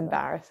 That each is other.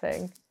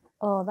 embarrassing.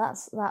 Oh, that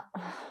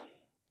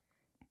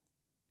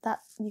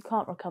you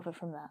can't recover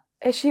from that.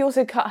 She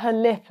also cut her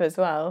lip as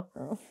well.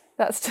 Oh.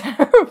 That's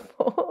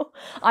terrible.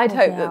 I'd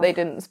hope yeah. that they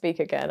didn't speak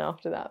again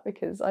after that,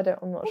 because I'm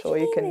not What sure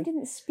do you you mean can. they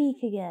didn't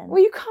speak again?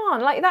 Well, you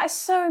can't. Like, that is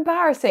so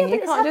embarrassing. Yeah, You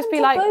but can't it's just be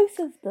happened like. to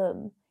both of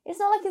them. It's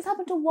not like it's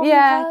happened to one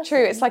Yeah, person.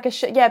 true. It's like a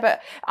yeah,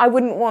 but I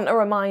wouldn't want a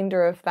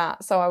reminder of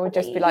that, so I would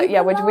just be like, you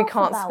yeah, can we laugh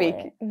can't about speak.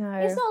 it. No,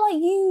 It's not like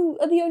you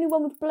are the only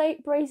one with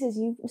braces.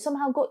 You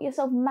somehow got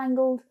yourself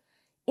mangled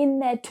in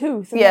their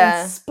tooth and Yeah.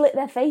 then split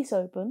their face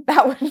open.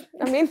 that would.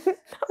 I mean, that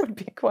would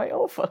be quite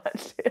awful,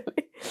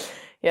 actually.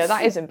 Yeah,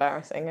 that is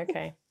embarrassing.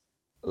 Okay.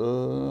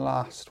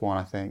 Last one,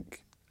 I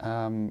think.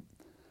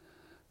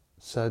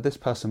 So this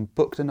person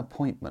booked an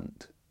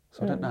appointment.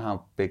 So I don't know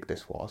how big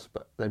this was,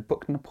 but they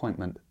booked an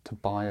appointment to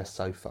buy a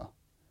sofa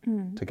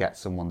to get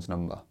someone's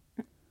number.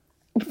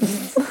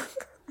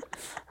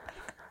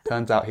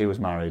 Turns out he was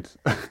married,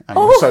 and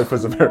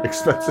sofas are very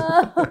expensive.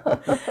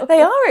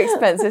 They are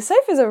expensive.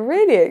 Sofas are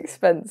really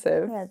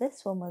expensive. Yeah,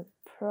 this one was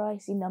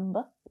pricey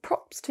number.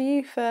 Props to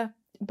you for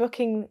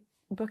booking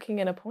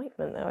an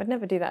appointment, though. I'd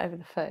never do that over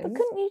the phone. But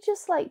couldn't you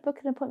just like book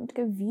an appointment to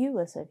go view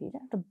a sofa? You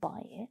don't have to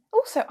buy it.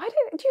 Also,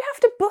 do you have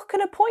to book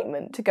an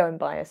appointment to go and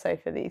buy a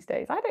sofa these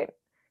days? Don't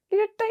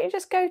you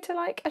just go to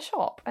like a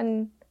shop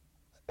and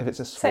If it's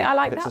a suite, say, I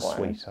like if it's that a one?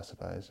 suite, I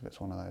suppose. If it's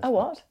one of those. A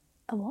what?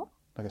 A what?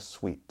 Like a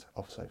suite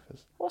of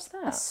sofas. What's A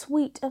that?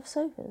 suite of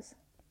sofas.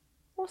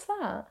 What's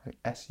that? Like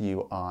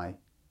SUI.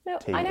 No,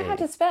 T-E. I know how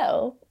to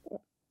spell.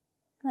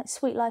 Like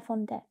Sweet Life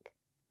on Deck.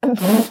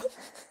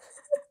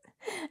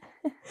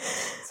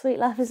 Sweet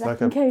Life is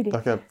Zack and Cody.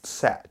 Like a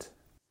set.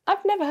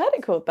 I've never heard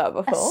it called that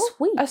before.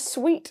 suite? A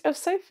suite of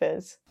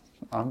sofas.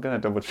 I'm going to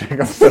double check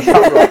I said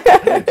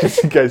that right,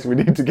 just in case we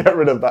need to get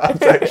rid of that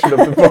section of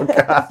the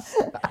podcast.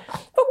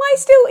 But why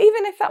still,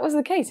 even if that was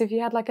the case, if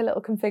you had like a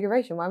little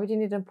configuration, why would you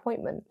need an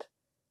appointment?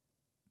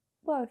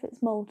 Well, if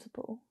it's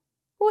multiple.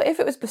 Well, if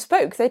it was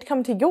bespoke, they'd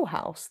come to your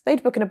house.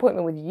 They'd book an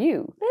appointment with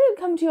you. They don't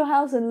come to your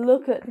house and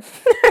look at...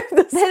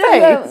 The They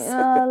don't space.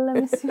 go,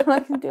 let me see what I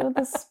can do with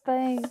the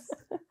space.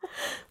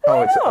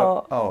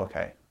 not?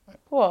 Okay.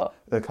 What?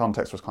 The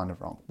context was kind of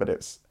wrong, but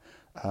it's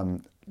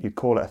you'd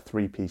call it a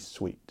 3-piece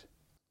suite.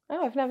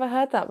 Oh, I've never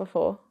heard that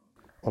before.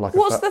 Or like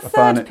What's the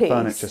third piece?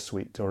 Furniture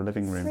suite or a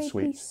living room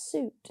Three-piece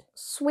suite. suit.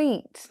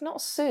 Suite,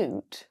 not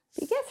suit.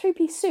 But you get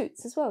three-piece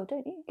suits as well,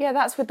 don't you? Yeah,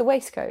 that's with the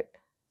waistcoat.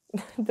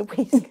 The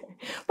waistcoat.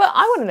 But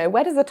I want to know,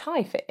 where does the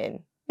tie fit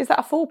in? Is that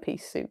a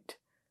 4-piece suit?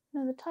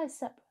 No, the tie's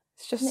separate.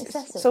 It's just, An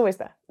accessory. it's always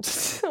there.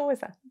 It's always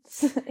there.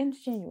 It's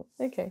interchangeable.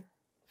 Okay,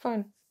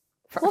 fine.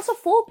 What's a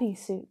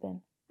 4-piece suit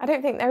then? I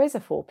don't think there is a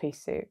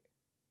 4-piece suit.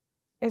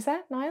 Is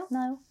there, Niall?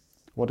 No.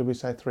 What did we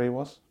say 3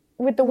 was?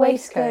 With the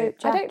waistcoat.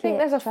 Waistcoat, I don't think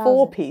jacket, there's a trousers.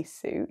 4-piece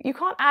suit. You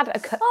can't add a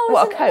coat. Oh,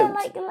 What, a isn't coat? there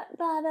like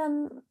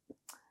that,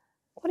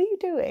 What are you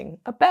doing?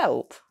 A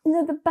belt?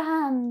 no, the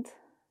band.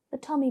 The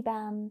tummy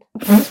band.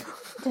 Do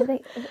you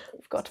think...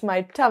 I've got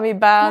my tummy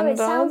band No, it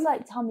sounds on.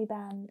 like tummy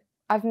band.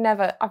 I've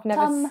never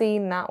Tum-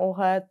 seen that or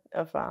heard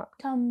of that.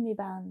 Tummy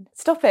band.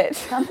 Stop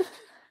it.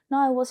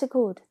 No, what's it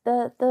called?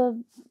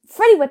 The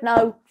Freddie would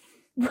know.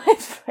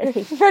 Where's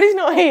Freddie? Freddie's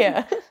not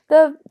here.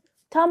 The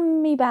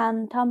tummy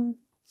band.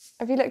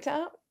 Have you looked it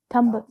up?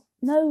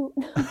 No.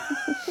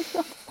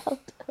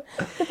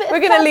 We're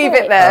going to leave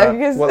it there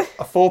because. Well,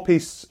 a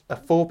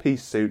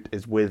 4-piece suit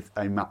is with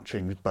a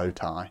matching bow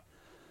tie.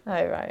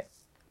 Oh right.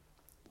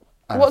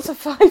 What's a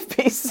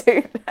 5-piece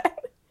suit then?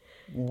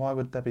 Why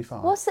would there be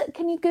 5? What's it?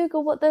 Can you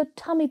Google what the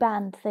tummy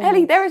band thing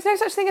Ellie, is? there is no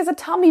such thing as a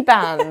tummy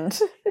band.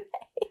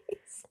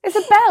 It's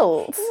a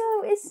belt.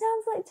 No, it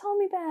sounds like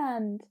Tommy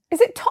band.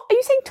 Is it? Are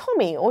you saying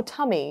Tommy or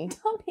tummy?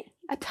 Tommy.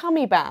 A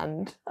tummy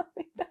band.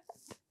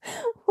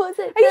 What's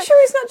it? Are you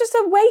sure it's not just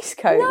a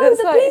waistcoat? No, that's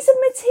the like piece of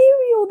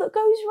material that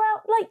goes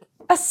round like.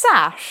 a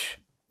sash.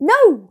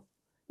 No,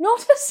 not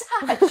a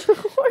sash.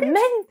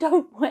 Men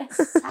don't wear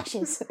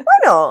sashes. Why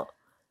not?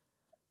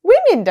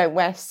 Women don't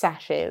wear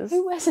sashes.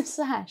 Who wears a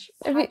sash?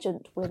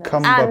 Pageant women.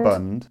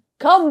 Cummerbund.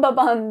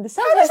 Cummerbund.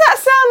 Sounds How does like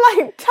that sound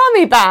like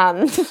tummy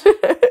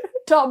band?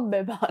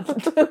 Tommy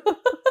band.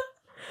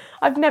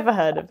 I've never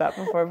heard of that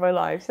before in my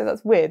life, so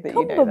that's weird that you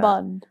know that.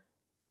 Cummerbund.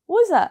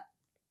 What is that?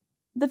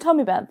 The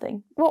Tommy band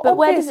thing. Well, But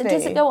where does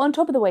obviously. it go on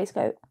top of the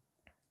waistcoat?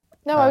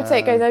 No, I would say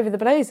it goes over the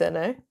blazer,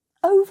 no?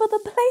 Over the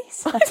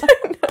blazer. I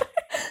don't know.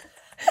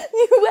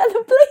 You wear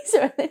the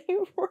blazer and then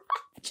you wrap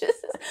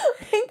just. That's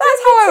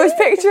how I was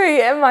picturing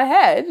it in my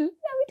head. No,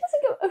 it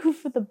doesn't go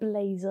over the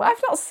blazer. But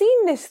I've not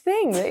seen this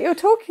thing that you're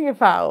talking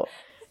about.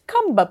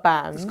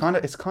 Cummerband.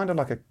 It's kind of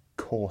like a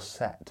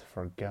corset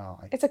for a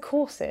guy. It's a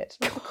corset,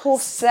 not a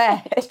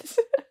corset.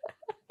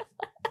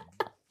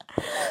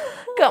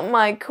 Got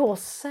my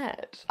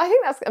corset. I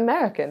think that's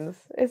Americans,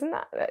 isn't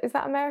that? Is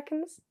that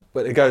Americans?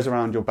 But it goes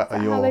around your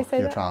how they say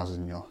your that? trousers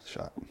and your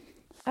shirt.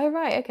 Oh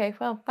right, okay.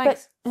 Well,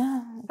 thanks.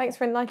 Thanks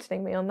for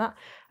enlightening me on that.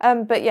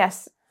 But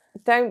yes,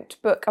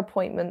 don't book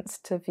appointments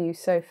to view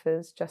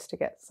sofas just to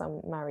get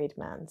some married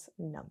man's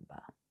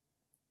number.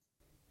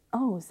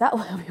 Oh, is that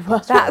where we were?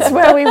 That's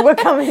where we were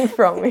coming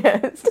from.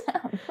 Yes.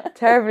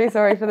 Terribly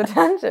sorry for the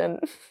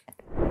tangent.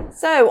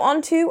 So,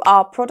 on to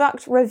our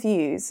product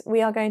reviews.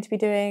 We are going to be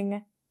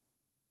doing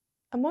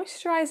a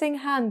moisturising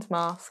hand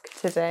mask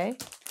today.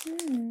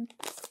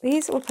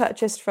 These were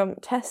purchased from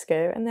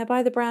Tesco and they're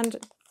by the brand...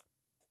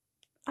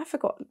 I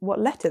forgot what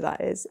letter that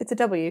is. It's a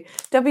W.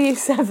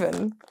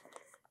 W7.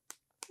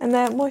 And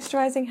they're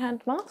moisturising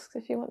hand masks,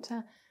 if you want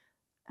to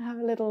have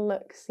a little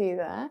look-see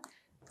there.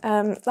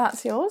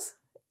 That's yours.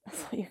 I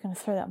thought you were going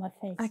to throw that in my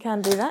face. I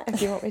can do that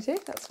if you want me to.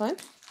 That's fine.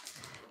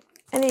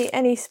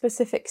 Any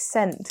specific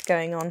scent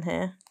going on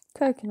here?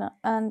 Coconut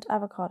and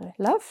avocado.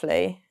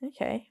 Lovely.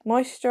 Okay.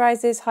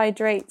 Moisturises,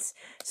 hydrates,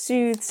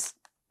 soothes,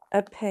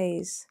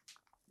 apaise.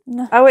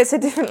 No. Oh, it's a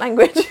different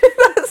language.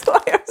 That's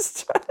why I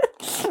was trying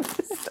to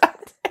understand.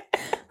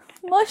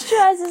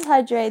 Moisturises,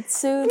 hydrates,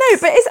 soothes. No,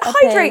 but it's apaise.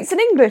 hydrate's an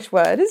English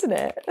word, isn't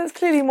it? That's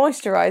clearly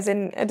moisturise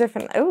in a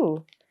different...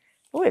 Oh,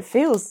 it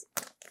feels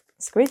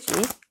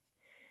squidgy.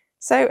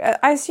 So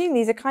I assume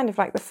these are kind of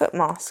like the foot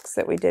masks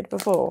that we did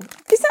before.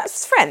 Is that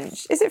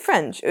French? Is it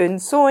French? Un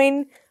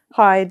soin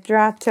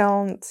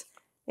hydratant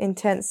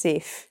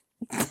intensif.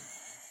 I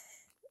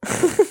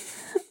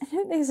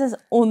don't think it says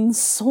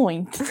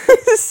unsoined.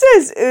 It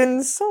says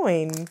un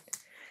soin.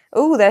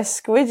 Oh, they're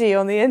squidgy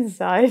on the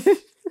inside.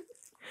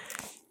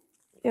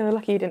 You're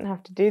lucky you didn't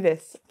have to do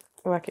this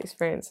work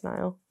experience,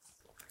 Niall.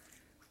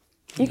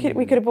 We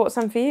could have bought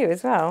some for you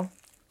as well.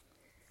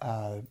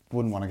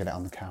 Wouldn't want to get it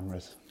on the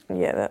cameras.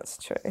 Yeah, that's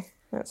true.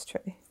 That's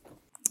true.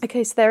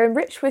 Okay, so they're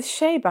enriched with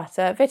shea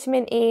butter,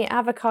 vitamin E,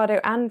 avocado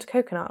and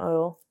coconut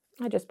oil.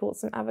 I just bought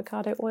some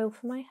avocado oil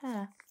for my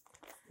hair.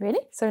 Really?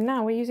 So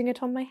now we're using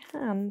it on my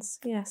hands,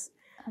 yes.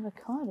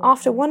 Avocado.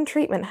 After one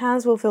treatment,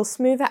 hands will feel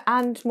smoother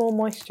and more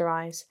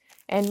moisturised.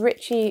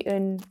 Enrichi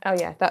un... Oh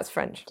yeah, that's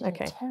French. Did a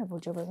Okay. terrible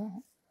job of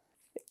that.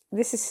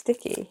 This is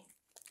sticky.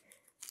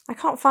 I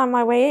can't find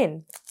my way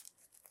in.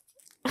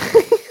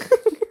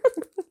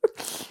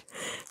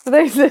 For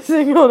those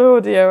listening on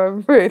audio,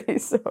 I'm really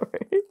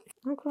sorry.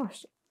 Oh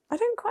gosh, I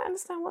don't quite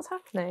understand what's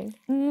happening.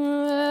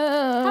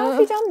 How have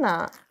you done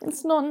that?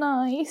 It's not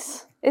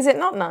nice. Is it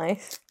not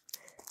nice?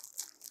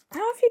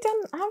 How have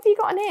you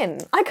gotten in?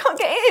 I can't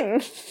get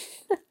in!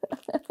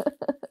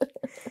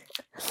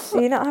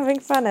 Are you not having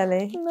fun,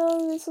 Ellie?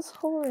 No, this is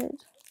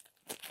horrid.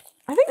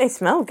 I think they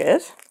smell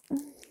good.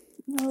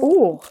 No.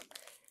 Ooh.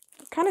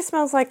 It kind of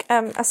smells like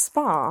a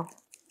spa.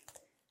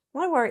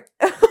 My worry...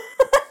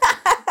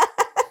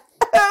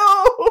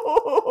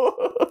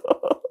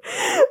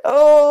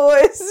 Oh,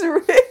 it's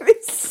really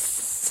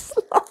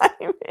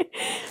slimy.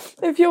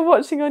 If you're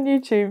watching on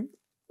YouTube,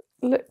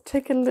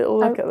 take a little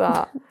look at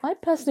that. I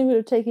personally would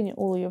have taken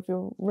all of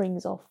your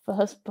rings off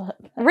first, but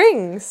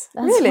Rings?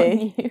 that's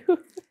Really? on you.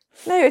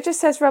 No, it just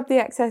says rub the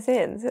excess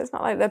in, so it's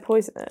not like they're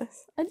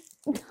poisonous. I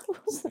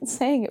wasn't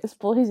saying it was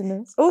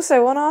poisonous.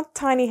 Also, on our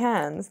tiny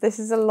hands, this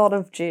is a lot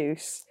of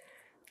juice.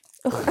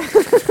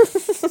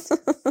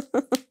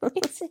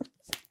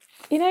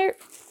 You know,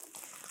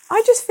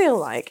 I just feel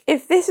like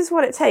if this is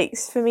what it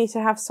takes for me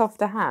to have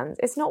softer hands,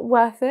 it's not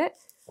worth it.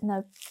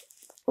 No,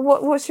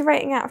 What's your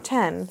rating out of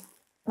 10?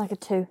 like a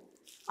 2.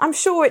 I'm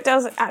sure it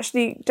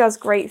does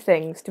great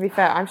things, to be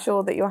fair. I'm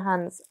sure that your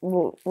hands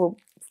will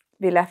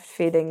be left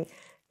feeling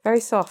very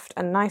soft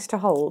and nice to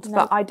hold, No.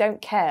 but I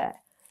don't care.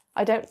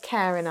 I don't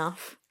care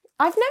enough.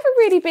 I've never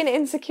really been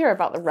insecure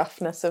about the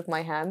roughness of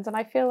my hands, and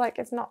I feel like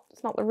it's not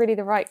really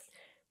the right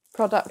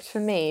product for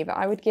me, but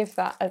I would give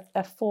that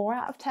a 4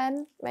 out of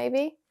 10,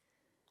 maybe.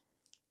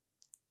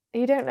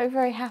 You don't look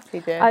very happy,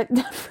 dear. I'm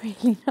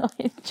really not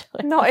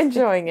enjoying Not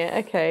enjoying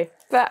it, okay.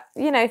 But,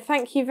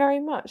 thank you very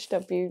much,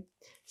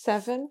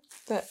 W7,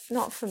 but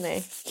not for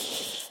me.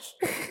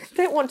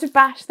 Don't want to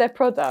bash their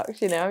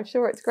product, I'm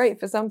sure it's great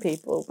for some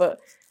people, but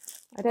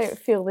I don't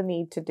feel the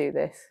need to do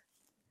this.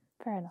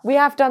 Fair enough. We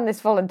have done this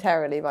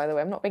voluntarily, by the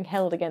way. I'm not being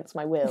held against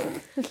my will.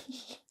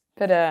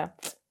 But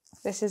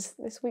this is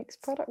this week's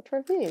product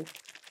review.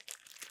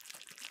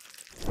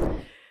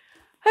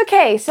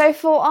 Okay, so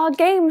for our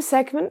game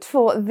segment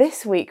for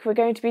this week, we're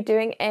going to be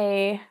doing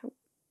a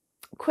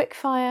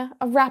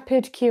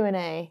rapid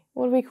Q&A.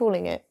 What are we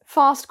calling it?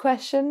 Fast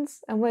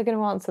questions, and we're going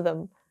to answer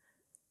them.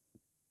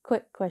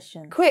 Quick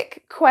question.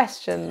 Quick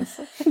questions.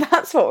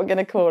 That's what we're going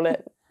to call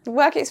it.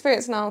 Work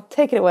experience now.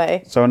 Take it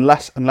away. So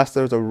unless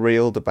there's a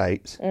real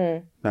debate,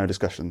 no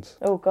discussions.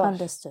 Oh, gosh.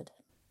 Understood.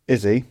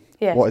 Izzy,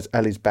 Yes. what is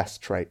Ellie's best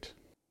trait?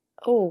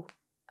 Oh.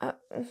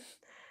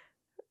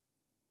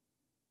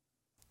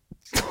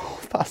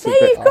 That's a Yeah,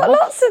 bit you've got hard.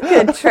 lots of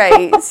good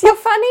traits. You're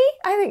funny.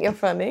 I think you're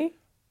funny.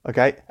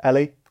 Okay,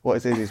 Ellie, what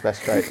is Izzy's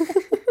best trait?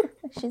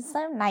 She's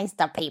so nice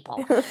to people.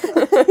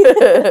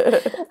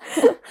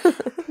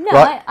 No,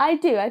 Right. I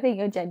do. I think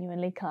you're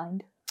genuinely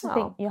kind. I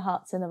think Oh. your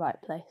heart's in the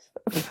right place.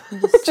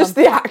 Just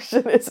the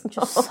action is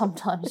Just not.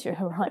 sometimes you're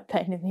a right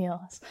pain in the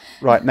arse.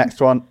 Right,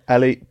 next one.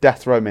 Ellie,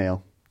 death row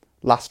meal.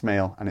 Last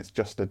meal, and it's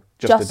just a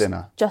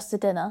dinner. Just a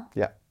dinner.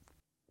 Yeah.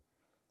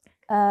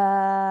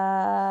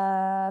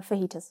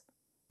 Fajitas.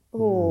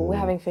 Ooh, we're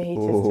having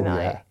fajitas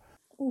tonight.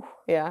 Yeah.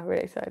 Yeah, I'm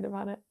really excited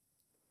about it.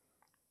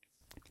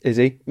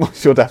 Izzy,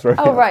 what's your death row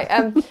meal? Oh, right.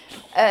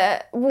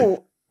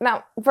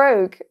 Now,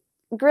 Rogue,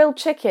 grilled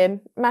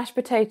chicken, mashed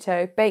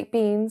potato, baked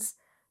beans,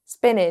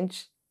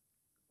 spinach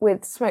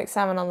with smoked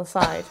salmon on the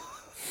side.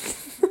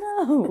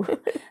 No,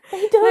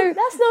 they don't.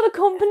 That's not a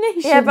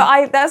combination. Yeah,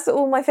 but that's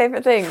all my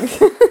favourite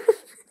things.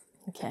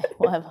 Okay,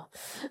 whatever.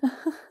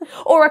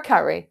 Or a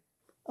curry.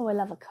 Oh, I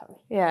love a curry.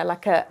 Yeah,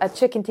 like a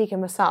chicken tikka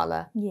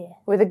masala Yeah.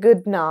 with a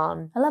good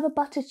naan. I love a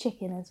butter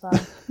chicken as well.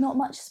 Not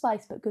much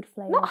spice, but good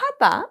flavour. Not had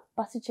that.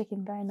 Butter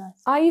chicken, very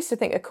nice. I used to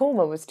think a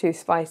korma was too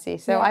spicy,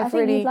 so Yeah, I I've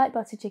think really... you'd like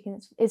butter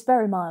chicken. It's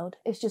very mild.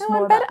 It's just No,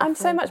 more I'm better. about the I'm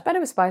so flavour. much better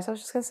with spice. I was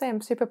just going to say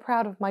I'm super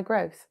proud of my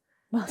growth.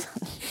 Well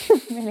done.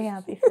 Really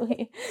happy for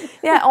you.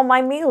 Yeah, on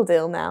my meal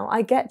deal now,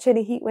 I get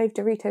chili heatwave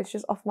Doritos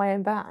just off my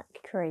own back.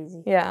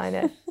 Crazy. Yeah, I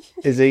know.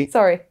 Izzy,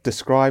 Sorry.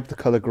 describe the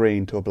colour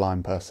green to a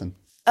blind person.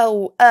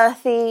 Oh,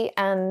 earthy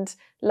and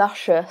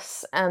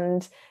luscious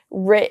and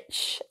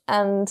rich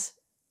and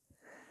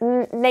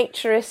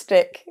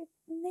naturistic.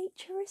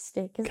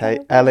 Naturistic. Is Okay,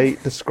 that what Ellie,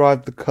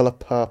 describe the colour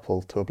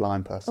purple to a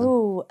blind person.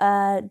 Ooh,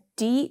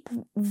 deep,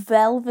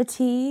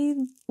 velvety,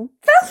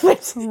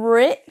 Velvet.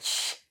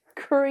 rich,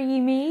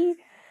 creamy,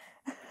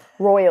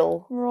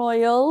 Royal.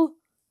 royal.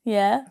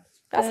 Yeah.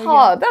 That's There we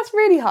hard. That's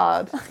really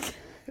hard.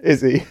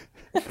 Izzy,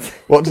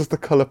 what does the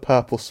colour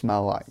purple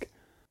smell like?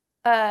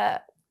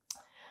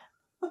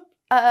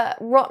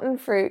 Rotten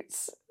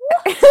fruits.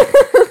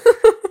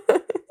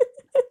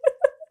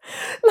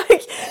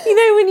 Like,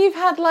 when you've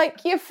had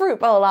your fruit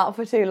bowl out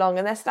for too long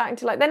and they're starting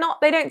to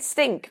they don't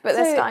stink, but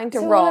they're starting to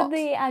so rot. all of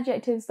the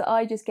adjectives that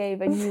I just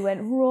gave and you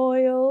went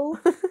royal.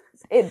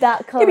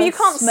 That colour Yeah, but you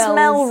can't smells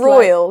smell like-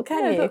 royal,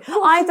 can No, you? but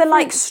rotten Either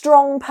fruit.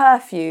 strong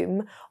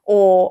perfume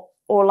or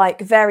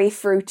very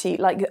fruity,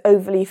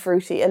 overly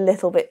fruity, a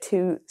little bit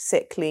too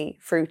sickly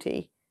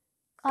fruity.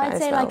 I'd kinda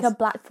say like smells. a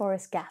Black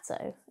Forest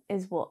Gatto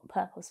is what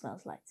purple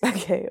smells like.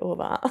 Okay, all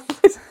that.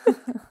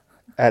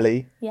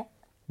 Ellie, Yeah.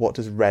 what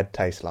does red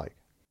taste like?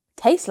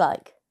 Taste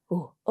like?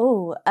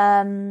 Oh,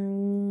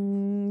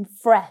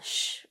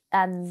 fresh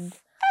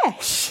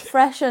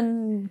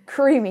and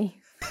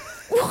creamy.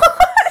 What?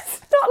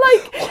 Not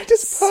Why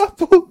does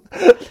purple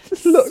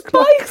look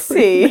like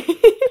spicy.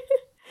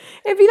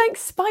 It'd be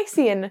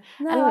spicy and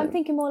No, I'm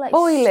thinking more like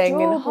boiling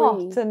and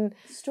strawberry. hot and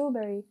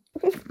Strawberry.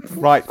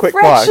 Right, quick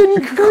fresh fire.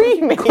 and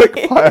creamy.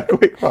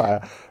 quick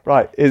fire.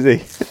 Right,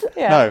 Izzy.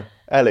 Yeah. No,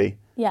 Ellie,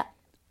 Yeah.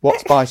 what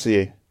spice are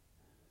you?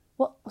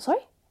 What? Sorry?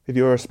 If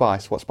you were a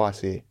spice, what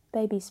spice are you?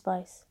 Baby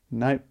spice.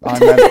 No, I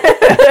meant...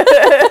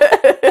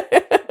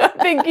 I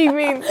think he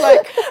means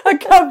a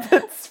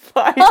cupboard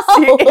spicy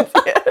Oh. idiot.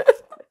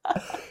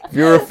 if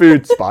you're a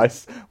food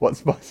spice, what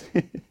spice are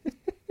you?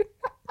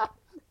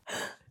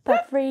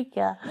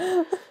 Paprika.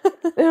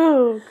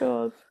 Oh,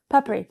 God.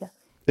 Paprika.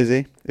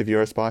 Izzy, if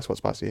you're a spice, what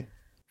spice are you?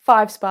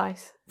 5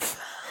 spice.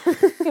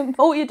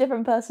 All your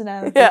different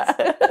personalities.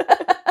 Yeah.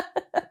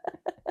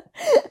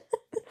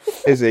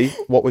 Izzy,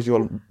 what was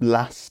your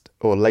last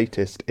or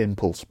latest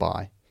impulse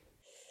buy?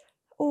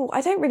 Oh,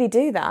 I don't really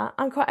do that.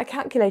 I'm quite a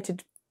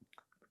calculated.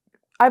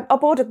 I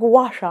bought a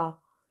gua sha.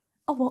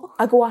 Oh, what?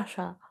 A gua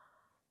sha.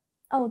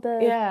 Oh, the...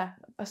 Yeah,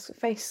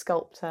 face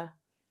sculptor.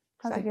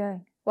 How's it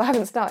going? Well, I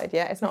haven't started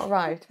yet. It's not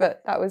arrived,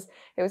 but it was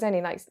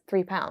only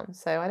 £3,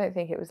 so I don't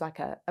think it was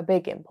a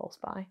big impulse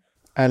buy.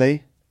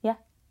 Ellie? Yeah.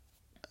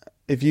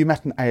 If you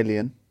met an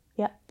alien,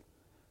 Yeah.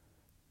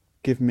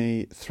 give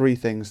me 3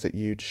 things that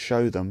you'd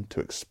show them to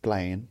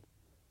explain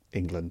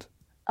England.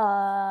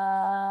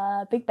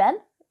 Big Ben.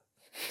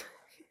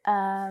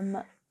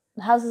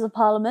 Houses of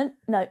Parliament.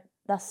 No,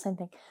 that's the same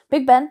thing.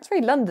 Big Ben, It's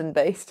very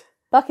London-based.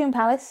 Buckingham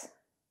Palace,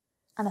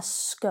 and a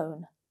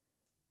scone.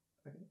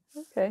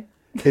 Okay.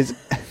 Is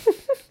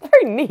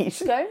Very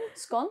niche.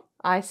 Scone?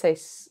 I say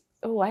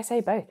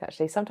both,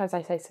 actually. Sometimes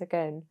I say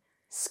scone.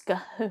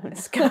 Scone. I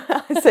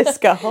say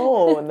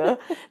scone.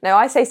 No,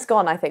 I say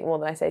scone, I think, more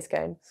than I say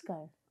scone.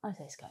 Scone. I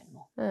say scone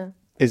more. Yeah.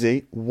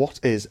 Izzy, what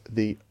is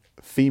the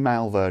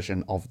female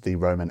version of the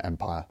Roman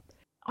Empire?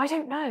 I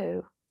don't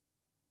know.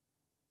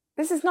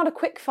 This is not a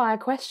quick-fire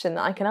question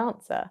that I can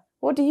answer.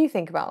 What do you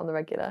think about on the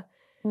regular?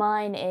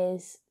 Mine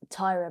is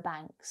Tyra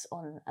Banks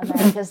on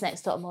America's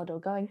Next Top Model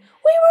going,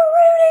 "We were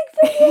rooting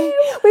for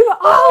you! We were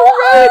all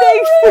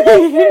rooting for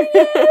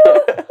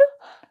you!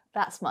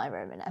 That's my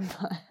Roman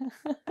Empire.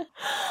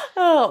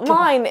 Oh,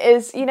 mine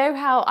is, you know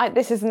how,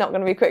 this is not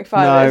going to be quick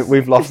fire. No,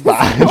 we've lost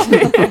that.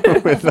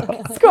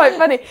 It's quite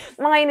funny.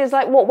 Mine is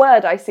like what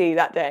word I see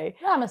that day.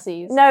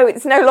 Ramesses. No,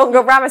 it's no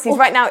longer Ramesses.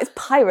 Right now it's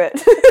pirate.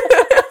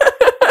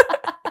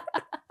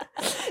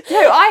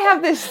 No, I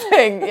have this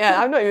thing.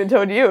 Yeah, I've not even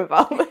told you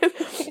about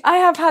this. I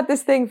have had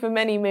this thing for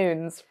many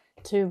moons.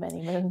 Too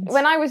many moons.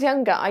 When I was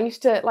younger, I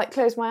used to like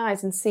close my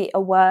eyes and see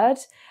a word,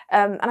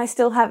 and I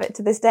still have it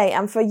to this day.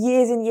 And for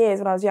years and years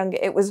when I was younger,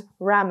 it was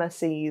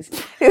Ramesses.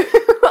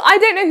 I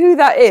don't know who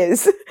that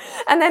is.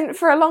 And then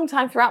for a long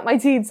time throughout my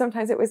teens,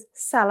 sometimes it was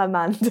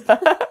salamander.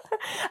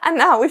 And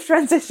now we've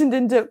transitioned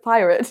into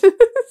pirate. So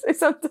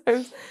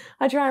sometimes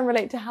I try and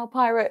relate to how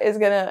pirate is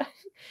going to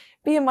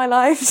be in my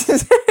life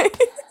today.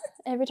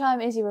 Every time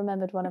Izzy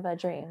remembered one of her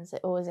dreams, it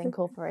always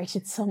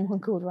incorporated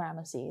someone called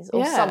Ramesses or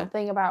Yeah.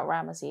 something about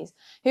Ramesses,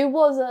 who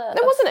was a...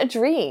 It wasn't a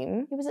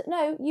dream. Who was it?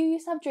 No, you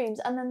used to have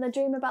dreams, and then the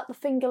dream about the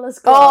fingerless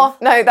Oh glove.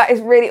 no, that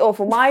is really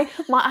awful. I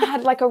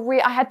had like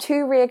I had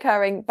two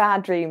reoccurring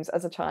bad dreams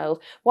as a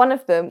child. One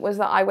of them was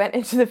that I went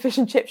into the fish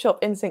and chip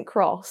shop in St.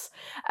 Cross,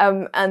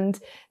 and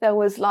there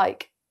was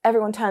like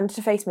everyone turned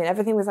to face me, and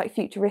everything was like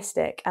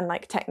futuristic and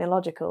like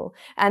technological,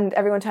 and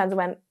everyone turned and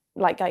went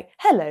like,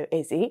 "Hello,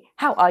 Izzy,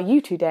 how are you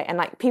today?" And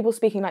like people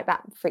speaking like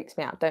that freaks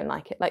me out. Don't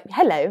like it. Like,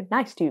 "Hello,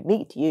 nice to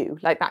meet you,"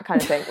 like that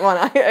kind of thing.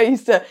 I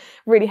used to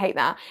really hate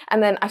that.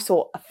 And then I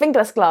saw a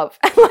fingerless glove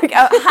and like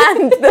a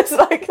hand that's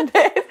like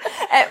this.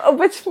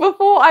 Which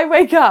before I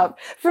wake up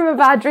from a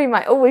bad dream,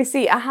 I always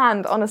see a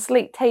hand on a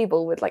slate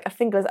table with like a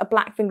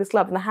black fingerless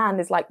glove, and the hand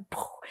is like.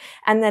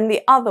 And then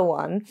the other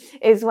one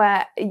is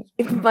where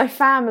my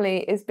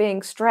family is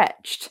being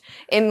stretched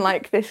in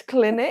like this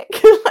clinic,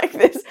 like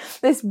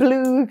this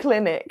blue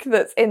clinic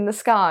that's in the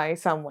sky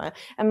somewhere.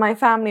 And my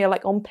family are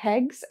like on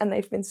pegs and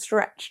they've been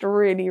stretched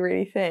really,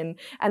 really thin.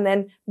 And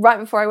then right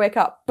before I wake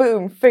up,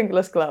 boom,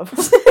 fingerless glove.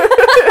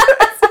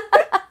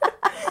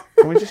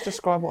 Can we just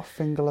describe what a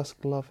fingerless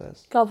glove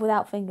is? Glove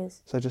without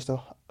fingers. So just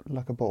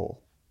like a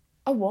ball.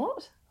 A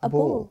what? A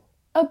ball.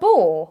 A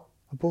ball?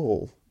 A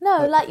ball.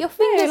 No, like your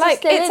fingers like, are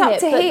still it's in up it,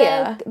 to but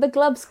here. the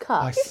glove's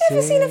cut. You've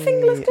never seen a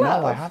fingerless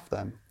glove? No, I have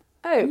them.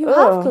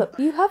 Oh,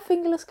 You have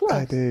fingerless gloves.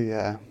 I do,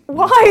 yeah.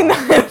 Why no?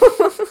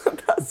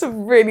 That's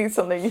really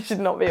something you should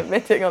not be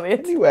admitting on the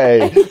internet.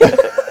 Anyway.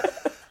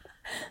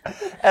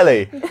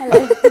 Ellie.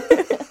 Hello.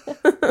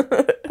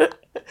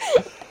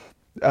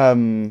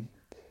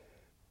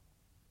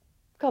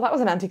 God, that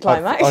was an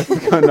anticlimax. I'd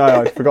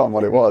forgotten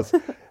what it was.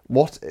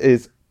 What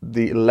is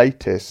the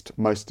latest,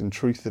 most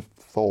intrusive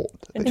thought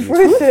that you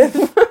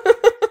Intrusive.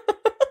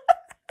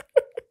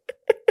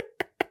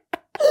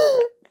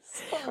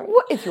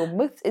 What is your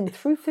most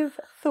intrusive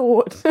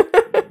thought?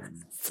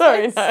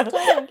 Sorry, no.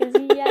 Stomach is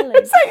yelling.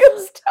 Is that your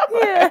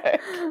stomach?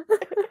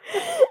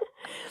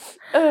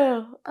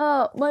 Yeah.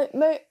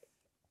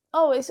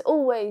 It's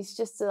always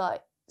just to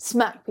like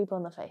smack people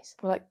in the face.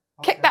 Or like,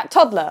 kick that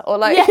toddler, or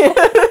like, Yeah.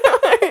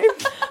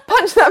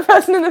 punch that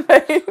person in the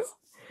face.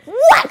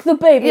 Whack the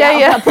baby out of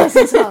that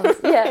person's hands.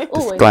 Yeah,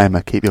 always.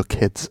 Disclaimer, keep your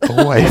kids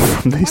away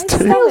from these two.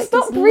 stomach is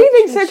Stop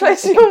breathing so literally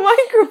close to your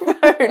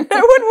microphone. No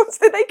one wants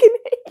that they can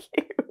hear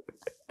you.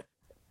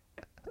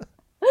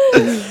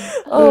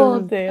 Oh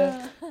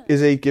dear.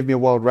 Izzy, give me a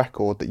world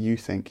record that you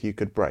think you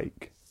could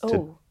break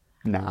Oh.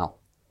 now.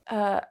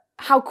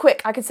 How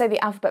quick I could say the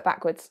alphabet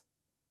backwards.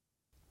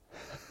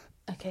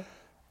 Okay.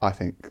 I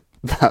think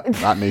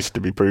that needs to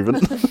be proven.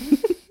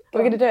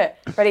 We're going to do it.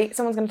 Ready?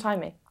 Someone's going to time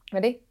me.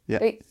 Ready? Yeah,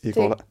 3, you 2,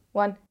 call it.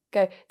 1,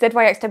 go.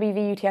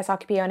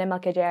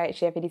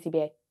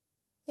 ZYXWVUTSRKPONMLKJIHGFEDCBA.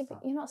 Yeah, but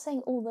you're not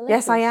saying all the letters.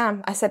 Yes, I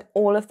am. I said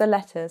all of the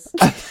letters.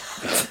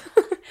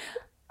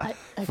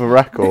 For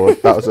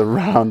record, that was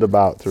around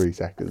about 3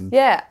 seconds.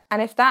 Yeah,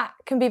 and if that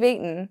can be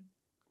beaten,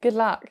 good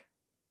luck.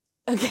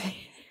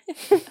 Okay.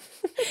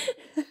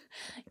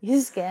 You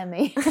scare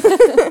me.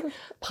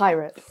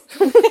 Pirate.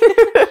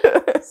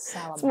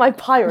 Salamander. It's my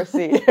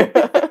piracy.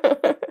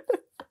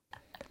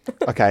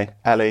 Okay,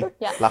 Ellie,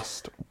 Yeah.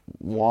 last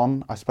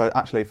one, I suppose,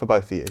 actually for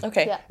both of you.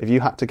 Okay. Yeah. If you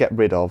had to get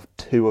rid of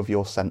 2 of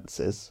your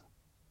senses,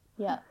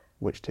 Yeah.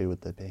 which 2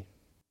 would they be?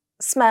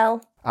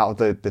 Smell. Out of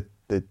the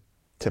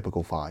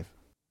typical 5.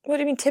 What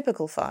do you mean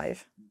typical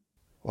 5?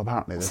 Well,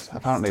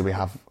 apparently we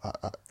have. Oh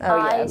yeah,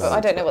 Eyes. but I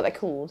don't know what they're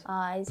called.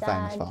 Eyes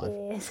Famous and five.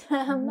 ears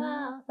and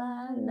mouth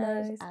and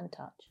nose and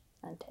touch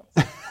and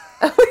taste.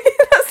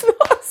 That's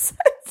not a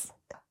sense.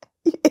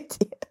 You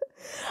idiot.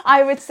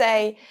 I would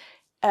say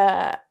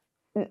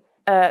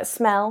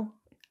smell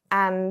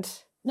and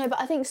No, but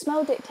I think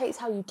smell dictates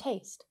how you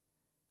taste.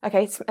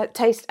 okay,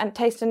 taste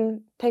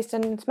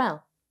and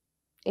smell.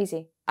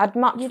 Easy. I'd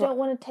much. You don't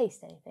want to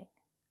taste anything.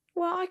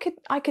 Well,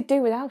 I could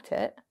do without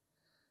it.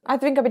 I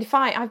think I'd be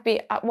fine. I'd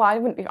be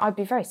I'd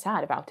be very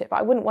sad about it, but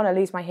I wouldn't want to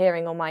lose my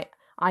hearing or my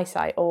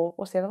eyesight or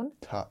what's the other one?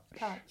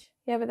 Touch.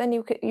 Yeah, but then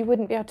you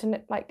wouldn't be able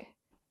to like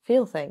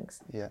feel things.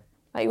 Yeah.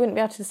 Like you wouldn't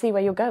be able to see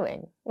where you're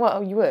going.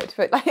 Well, you would,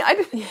 but like but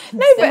have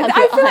I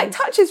your feel like eyes.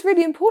 touch is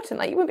really important.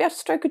 Like you wouldn't be able to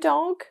stroke a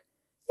dog.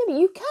 Yeah, but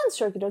you can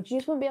stroke a dog. You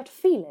just wouldn't be able to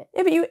feel it.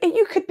 Yeah, but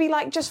you could be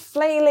like just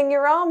flailing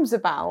your arms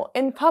about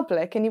in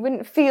public, and you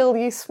wouldn't feel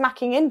you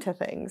smacking into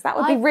things. That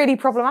would be really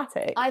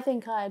problematic. I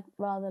think I'd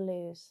rather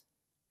lose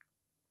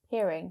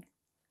hearing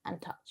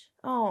and touch.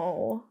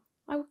 Oh,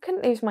 I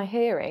couldn't lose my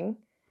hearing.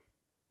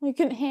 You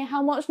couldn't hear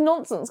how much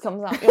nonsense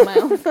comes out your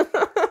mouth.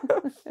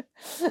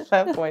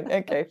 Fair point.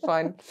 Okay,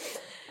 fine.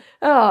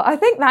 Oh, I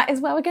think that is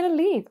where we're going to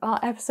leave our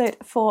episode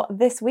for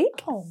this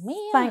week. Oh, man.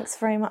 Thanks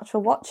very much for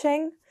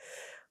watching.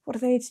 What do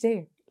they need to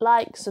do?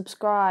 Like,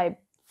 subscribe,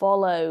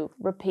 follow,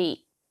 repeat.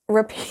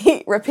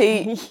 Repeat.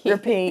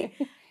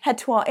 Head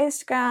to our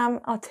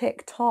Instagram, our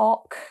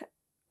TikTok,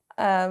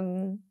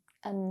 And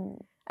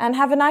and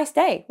have a nice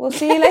day. We'll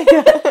see you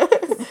later.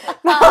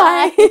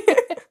 Bye.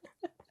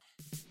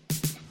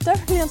 don't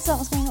really understand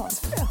what's going on.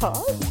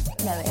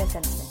 It's No, it is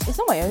anything. It's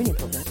not my only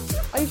problem.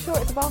 Are you sure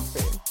it's a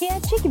bathroom? Yeah,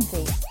 chicken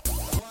feet.